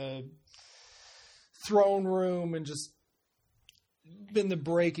around in the throne room and just been the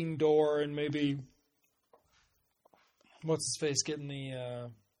breaking door, and maybe what's his face getting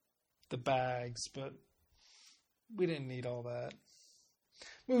the bags, but we didn't need all that.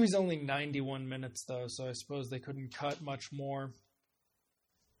 Movie's only 91 minutes though, so I suppose they couldn't cut much more.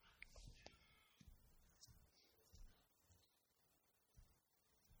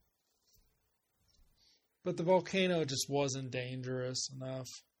 But the volcano just wasn't dangerous enough.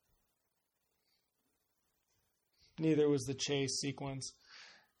 Neither was the chase sequence.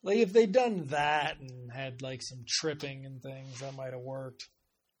 Like, if they'd done that and had, like, some tripping and things, that might have worked.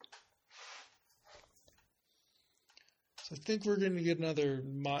 So I think we're going to get another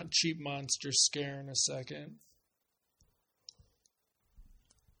cheap monster scare in a second.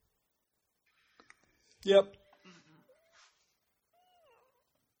 Yep.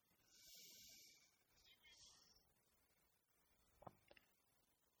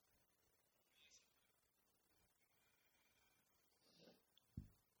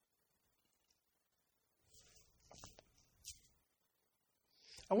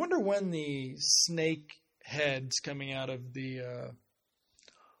 I wonder when the snake heads coming out of the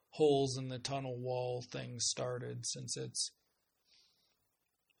holes in the tunnel wall thing started, since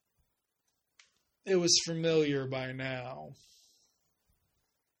it was familiar by now.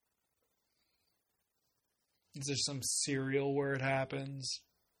 Is there some serial where it happens?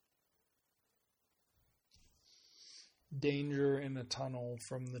 Danger in a tunnel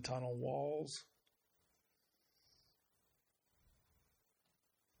from the tunnel walls.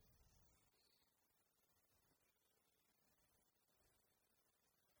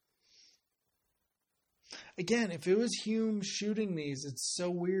 Again, if it was Hume shooting these, it's so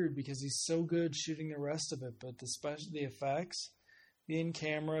weird because he's so good shooting the rest of it, but the effects, the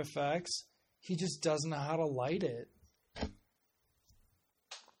in-camera effects, he just doesn't know how to light it.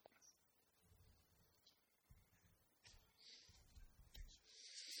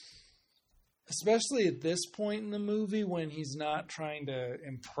 Especially at this point in the movie when he's not trying to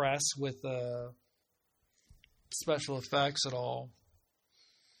impress with special effects at all.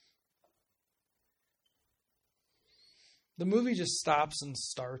 The movie just stops and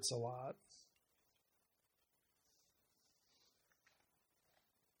starts a lot.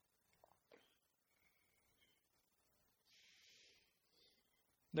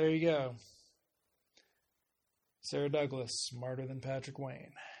 There you go. Sarah Douglas, smarter than Patrick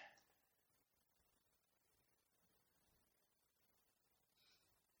Wayne.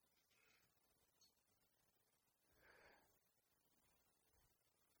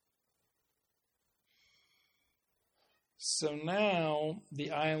 So now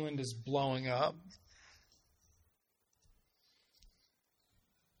the island is blowing up.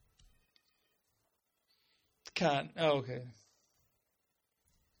 Oh, okay.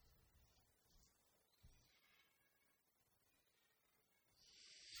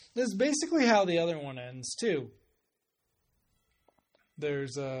 This is basically how the other one ends, too.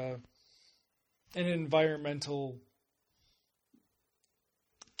 There's an environmental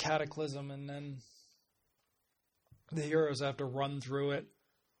cataclysm, and then the heroes have to run through it.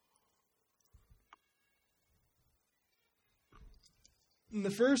 In the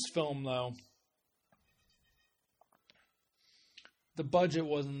first film, though, the budget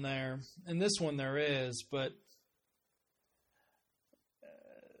wasn't there. In this one, there is, but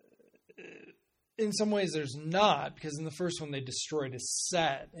in some ways there's not, because in the first one they destroyed a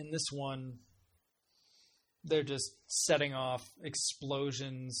set. In this one, they're just setting off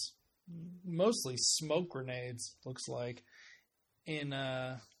explosions, mostly smoke grenades, looks like,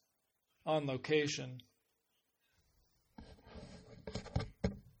 on location.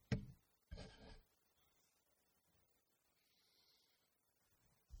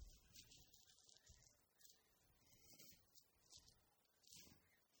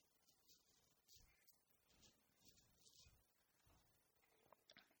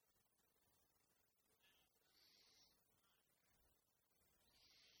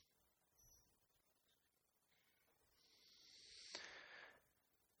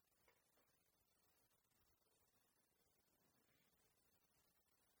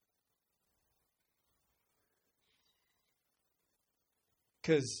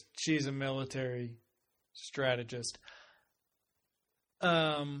 because she's a military strategist.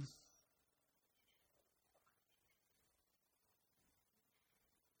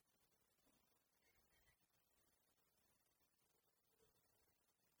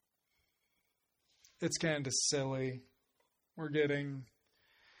 It's kind of silly. We're getting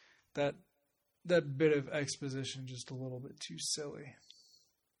that bit of exposition just a little bit too silly.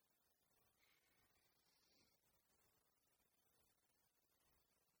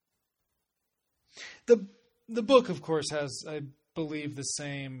 The book, of course, has, I believe, the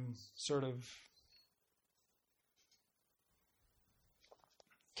same sort of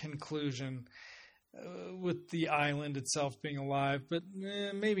conclusion with the island itself being alive, but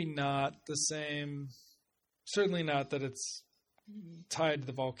maybe not the same. Certainly not that it's tied to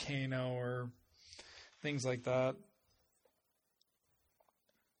the volcano or things like that.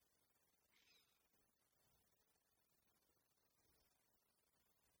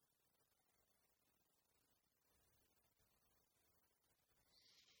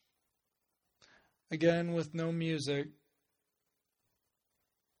 Again, with no music.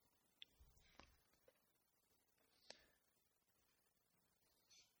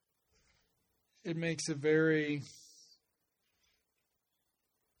 It makes it very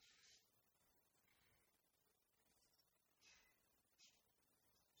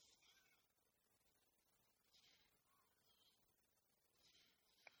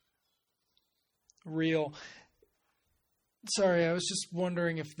real. Sorry, I was just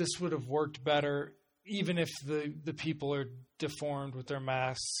wondering if this would have worked better, even if the people are deformed with their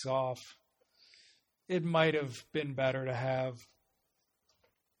masks off. It might have been better to have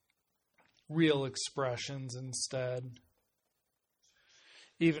real expressions instead,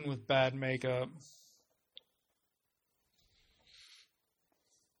 even with bad makeup.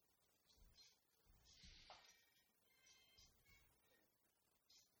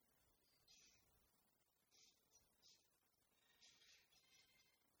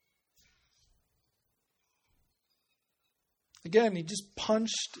 Again, he just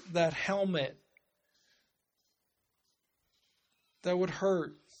punched that helmet. That would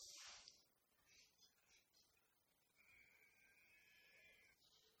hurt.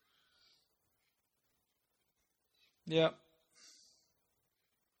 Yep.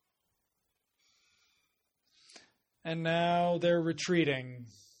 And now they're retreating.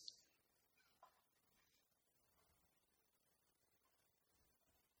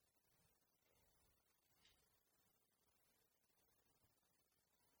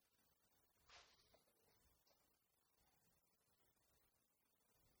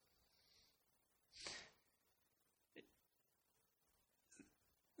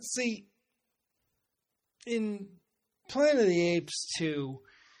 See, in Planet of the Apes 2,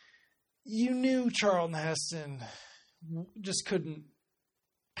 you knew Charlton Heston just couldn't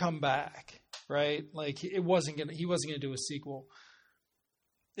come back, right? Like he wasn't gonna do a sequel.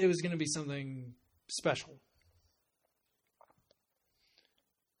 It was gonna be something special.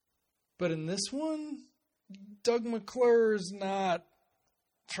 But in this one, Doug McClure is not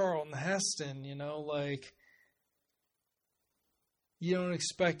Charlton Heston, like you don't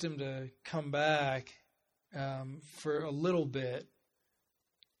expect him to come back for a little bit.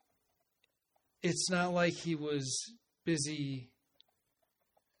 It's not like he was busy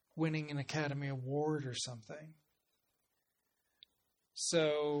winning an Academy Award or something.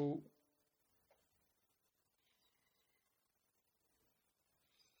 So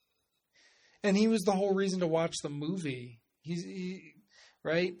and he was the whole reason to watch the movie.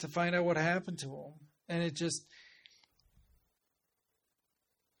 Right? To find out what happened to him. And it just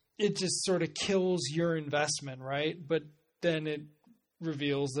sort of kills your investment, right? But then it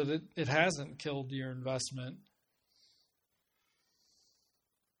reveals that it hasn't killed your investment.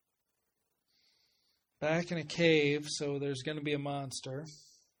 Back in a cave, so there's going to be a monster.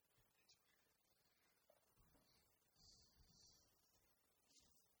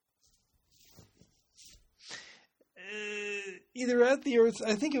 Either at the Earth,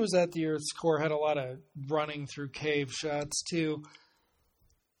 I think it was at the Earth's core, had a lot of running through cave shots too.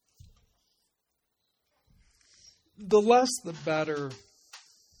 The less the better.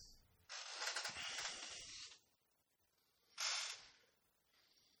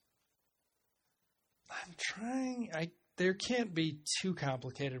 I'm trying. There can't be too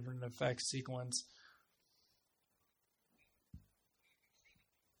complicated of an effects sequence.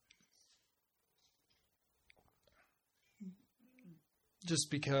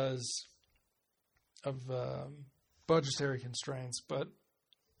 Just because of budgetary constraints, but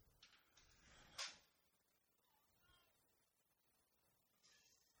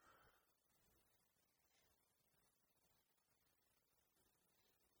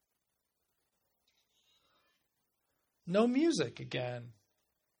No music again.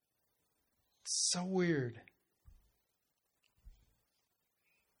 It's so weird.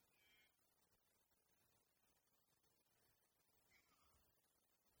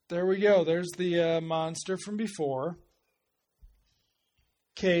 There we go. There's the monster from before.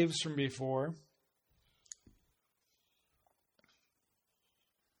 Caves from before.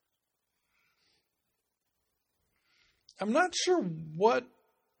 I'm not sure what...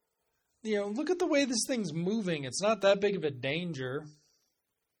 look at the way this thing's moving. It's not that big of a danger.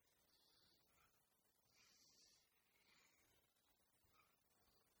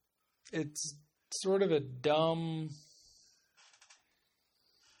 It's sort of a dumb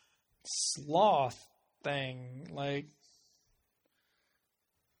sloth thing. Like,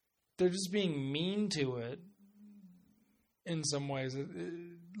 they're just being mean to it in some ways.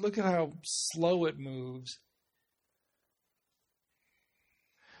 Look at how slow it moves.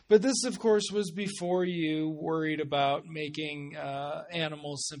 But this, of course, was before you worried about making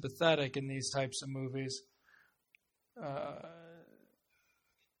animals sympathetic in these types of movies.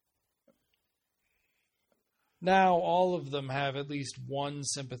 Now all of them have at least one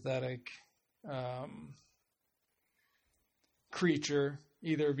sympathetic creature,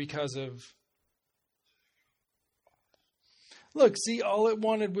 either because of... Look, see, all it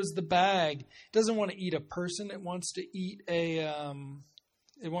wanted was the bag. It doesn't want to eat a person. It wants to eat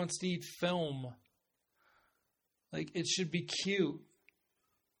It wants to eat film. Like, it should be cute.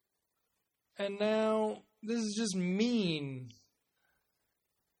 And now, this is just mean.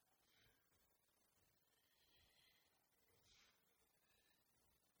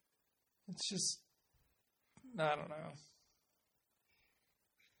 It's just, I don't know.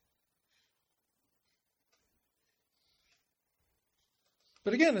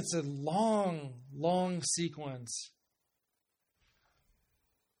 But again, it's a long, long sequence.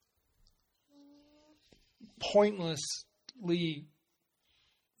 Pointlessly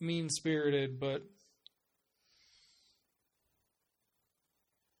mean-spirited, but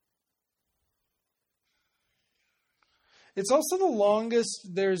it's also the longest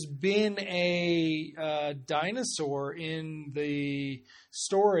there's been a dinosaur in the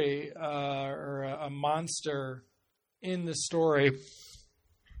story, or a monster in the story.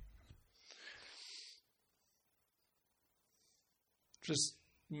 Just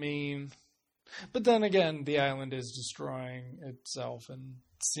mean. But then again, the island is destroying itself, and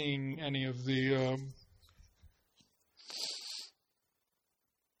seeing any of the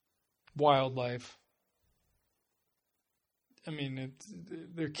wildlife. I mean,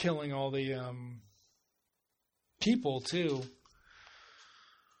 they're killing all the people too.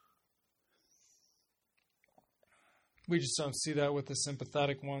 We just don't see that with the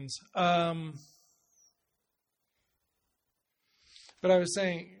sympathetic ones. But I was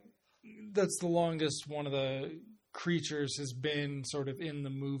saying, that's the longest one of the creatures has been sort of in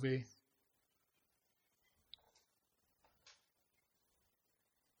the movie.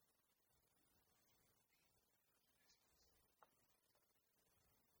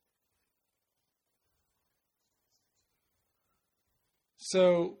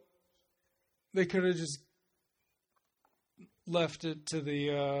 So they could have just left it to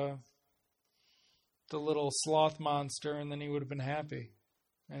the little sloth monster, and then he would have been happy.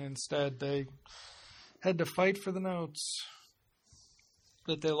 And instead, they had to fight for the notes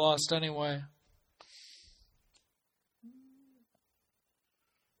that they lost anyway.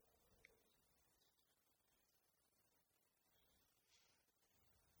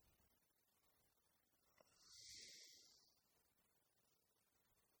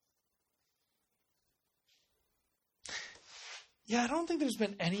 Yeah, I don't think there's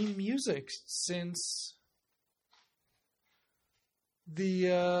been any music since the...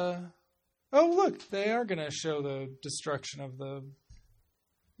 Oh, look, they are going to show the destruction of the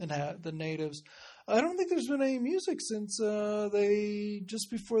natives. I don't think there's been any music since just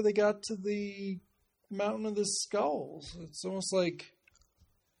before they got to the Mountain of the Skulls. It's almost like,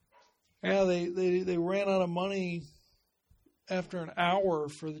 yeah, they ran out of money after an hour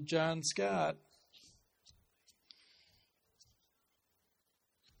for the John Scott.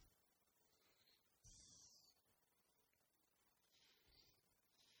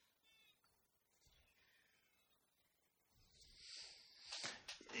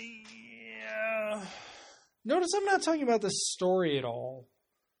 Yeah. Notice I'm not talking about the story at all.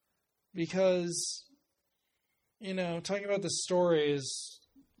 Because, talking about the story is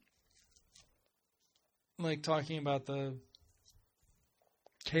like talking about the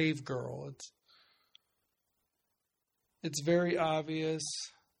cave girl. It's very obvious.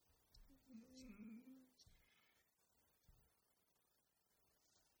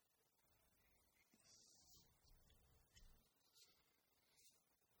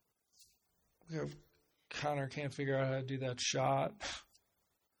 Connor can't figure out how to do that shot.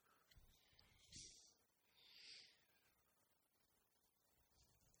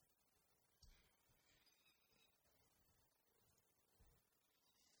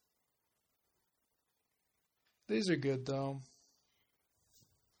 These are good, though.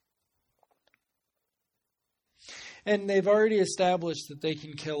 And they've already established that they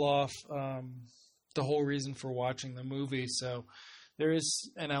can kill off the whole reason for watching the movie, so there is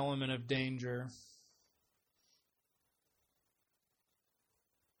an element of danger.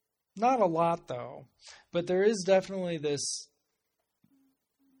 Not a lot, though, but there is definitely this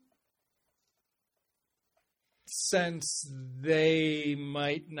sense they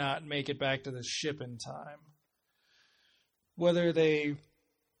might not make it back to the ship in time. Whether they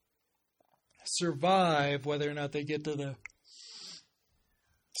survive, whether or not they get to the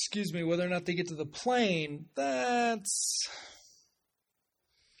plane, that's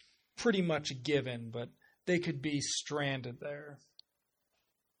pretty much a given, but they could be stranded there.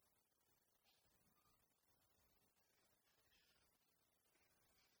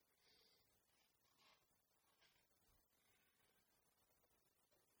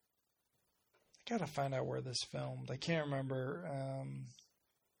 I gotta find out where this filmed. I can't remember.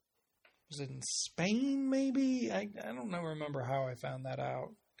 Was it in Spain, maybe? I don't remember how I found that out.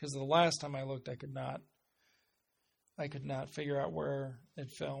 Because the last time I looked, I could not figure out where it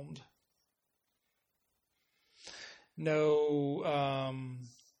filmed. No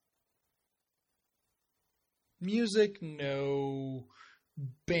music, no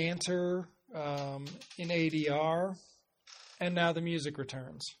banter in ADR, and now the music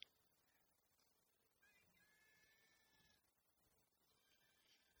returns.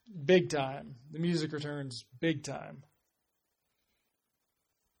 Big time. The music returns big time.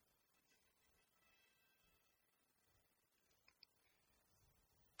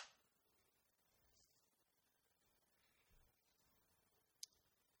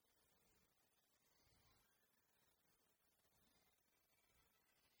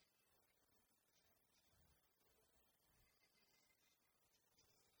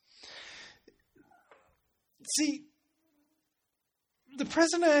 See, the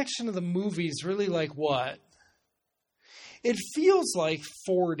present action of the movie is really like what? It feels like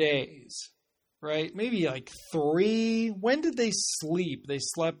 4 days, right? Maybe like 3. When did they sleep? They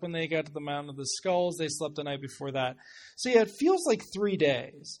slept when they got to the Mountain of the Skulls. They slept the night before that. So yeah, it feels like 3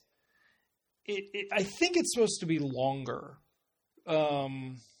 days. I think it's supposed to be longer.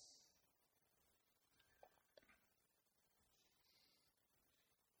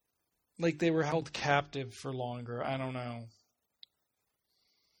 Like they were held captive for longer. I don't know.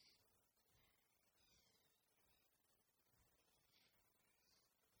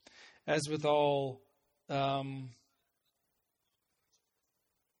 As with all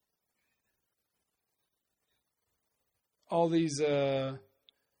these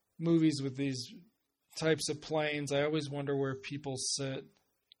movies with these types of planes, I always wonder where people sit.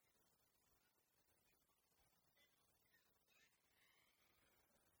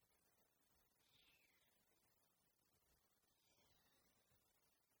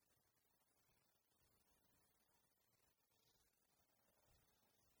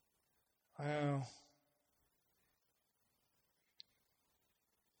 Wow.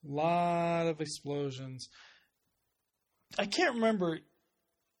 Lot of explosions. I can't remember.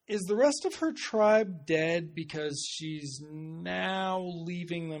 Is the rest of her tribe dead because she's now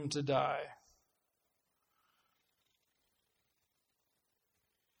leaving them to die?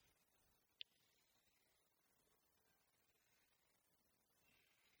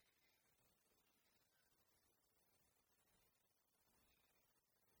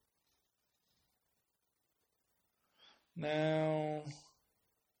 Now,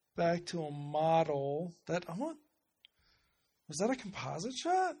 back to a model. Was that a composite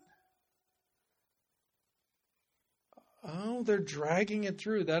shot? Oh, they're dragging it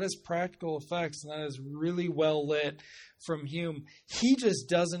through. That is practical effects, and that is really well lit from Hume. He just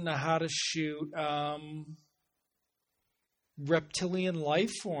doesn't know how to shoot reptilian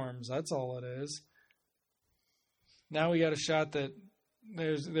life forms. That's all it is. Now we got a shot that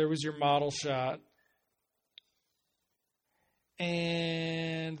there was your model shot.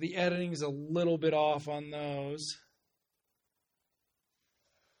 And the editing is a little bit off on those.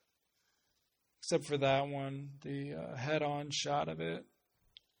 Except for that one, the head-on shot of it.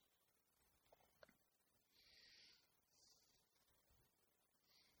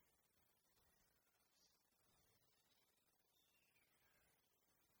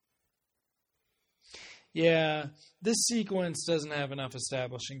 Yeah, this sequence doesn't have enough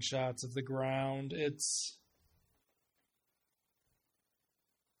establishing shots of the ground.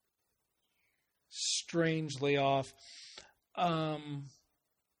 strangely off.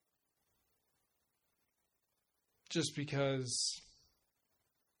 Just because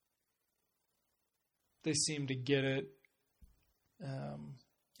they seem to get it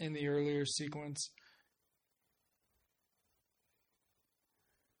in the earlier sequence.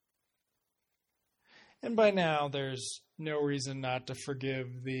 And by now, there's no reason not to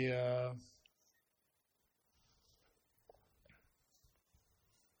forgive the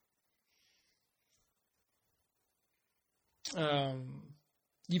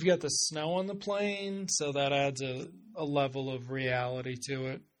you've got the snow on the plane, so that adds a level of reality to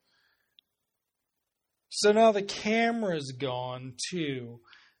it. So now the camera's gone, too.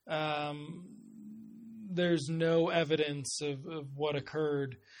 There's no evidence of what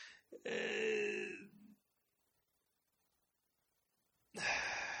occurred.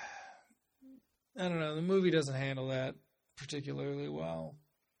 I don't know. The movie doesn't handle that particularly well.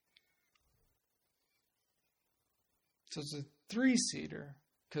 So it's a 3-seater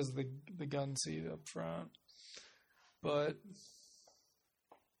because of the gun seat up front. But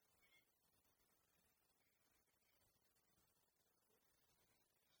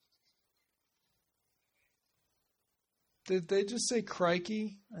did they just say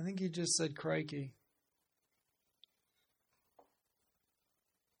crikey? I think he just said crikey.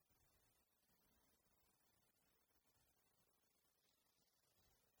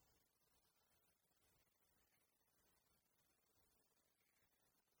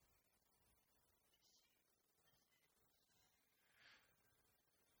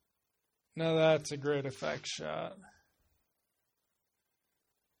 Now that's a great effect shot.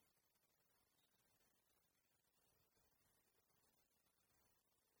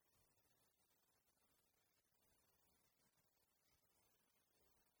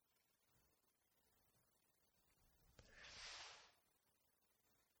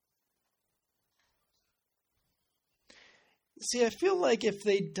 See, I feel like if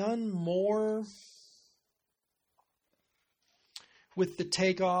they'd done more with the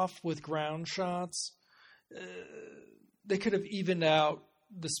takeoff with ground shots, they could have evened out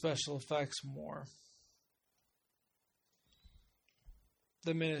the special effects more.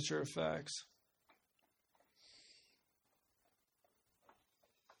 The miniature effects.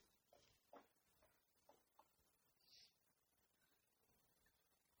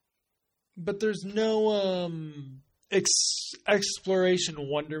 But there's no exploration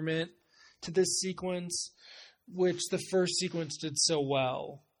wonderment to this sequence, which the first sequence did so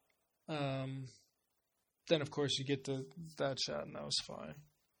well. Then, of course, you get to that shot, and that was fine.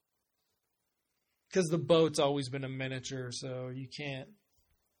 Because the boat's always been a miniature, so you can't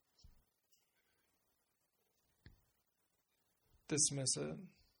dismiss it.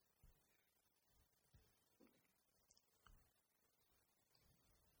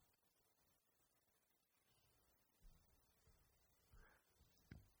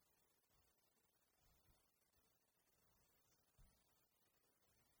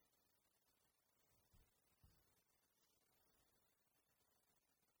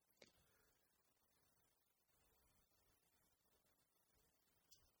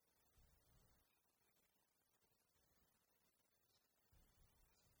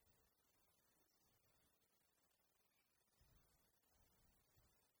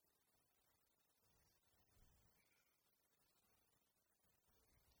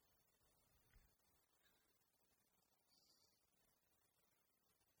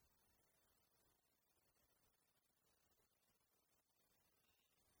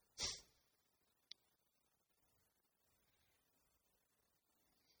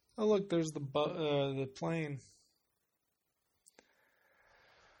 Oh, look, there's the plane.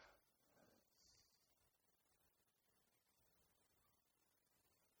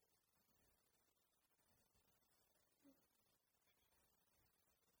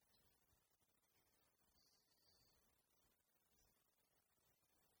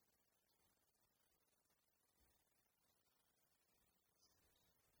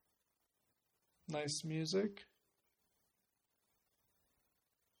 Nice music.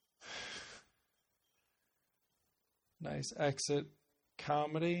 Nice exit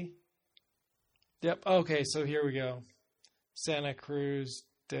comedy. Yep. Okay, so here we go. Santa Cruz,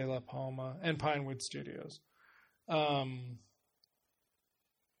 De La Palma, and Pinewood Studios.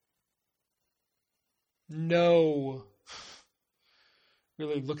 No.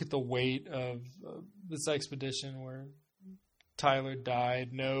 Really look at the weight of this expedition where Tyler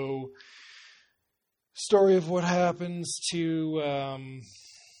died. No story of what happens to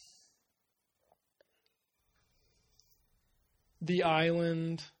the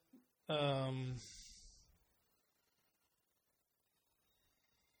island.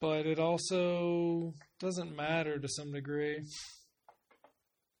 but it also doesn't matter to some degree.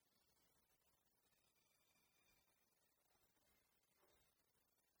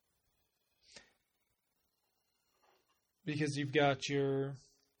 Because you've got your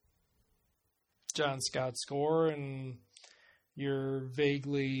John Scott score and your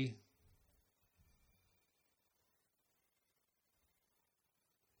vaguely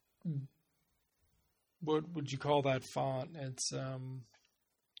what would you call that font? It's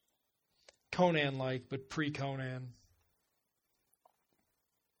Conan-like, but pre-Conan.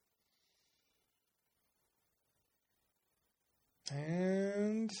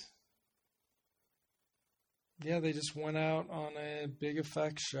 And yeah, they just went out on a big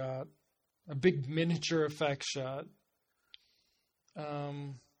effect shot. A big miniature effect shot.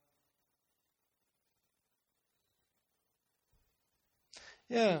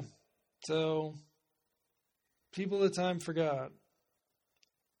 Yeah, so People That Time Forgot.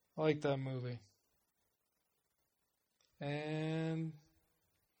 I like that movie. And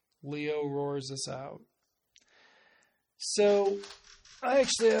Leo roars us out. So, I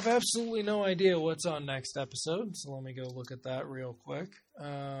actually have absolutely no idea what's on next episode, so let me go look at that real quick.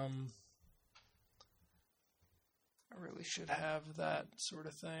 I really should have that sort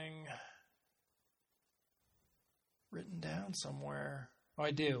of thing written down somewhere. Oh,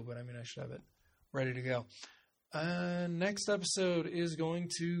 I do, but I should have it ready to go. Next episode is going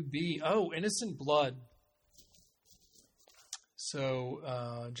to be, Innocent Blood.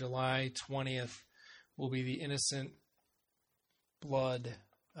 So, July 20th will be the Innocent Blood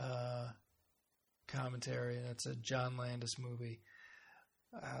commentary. That's a John Landis movie.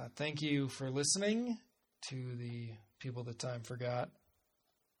 Thank you for listening to the People That Time Forgot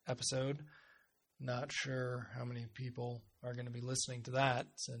episode. Not sure how many people are going to be listening to that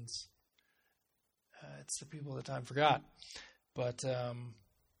since it's the People That Time Forgot. But I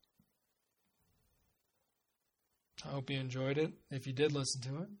hope you enjoyed it if you did listen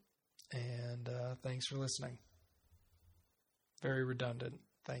to it. And thanks for listening. Very redundant.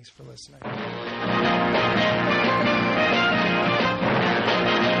 Thanks for listening.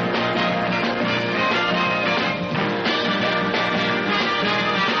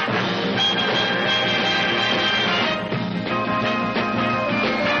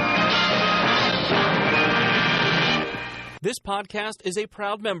 This podcast is a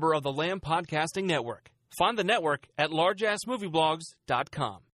proud member of the Lamb Podcasting Network. Find the network at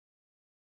largeassmovieblogs.com.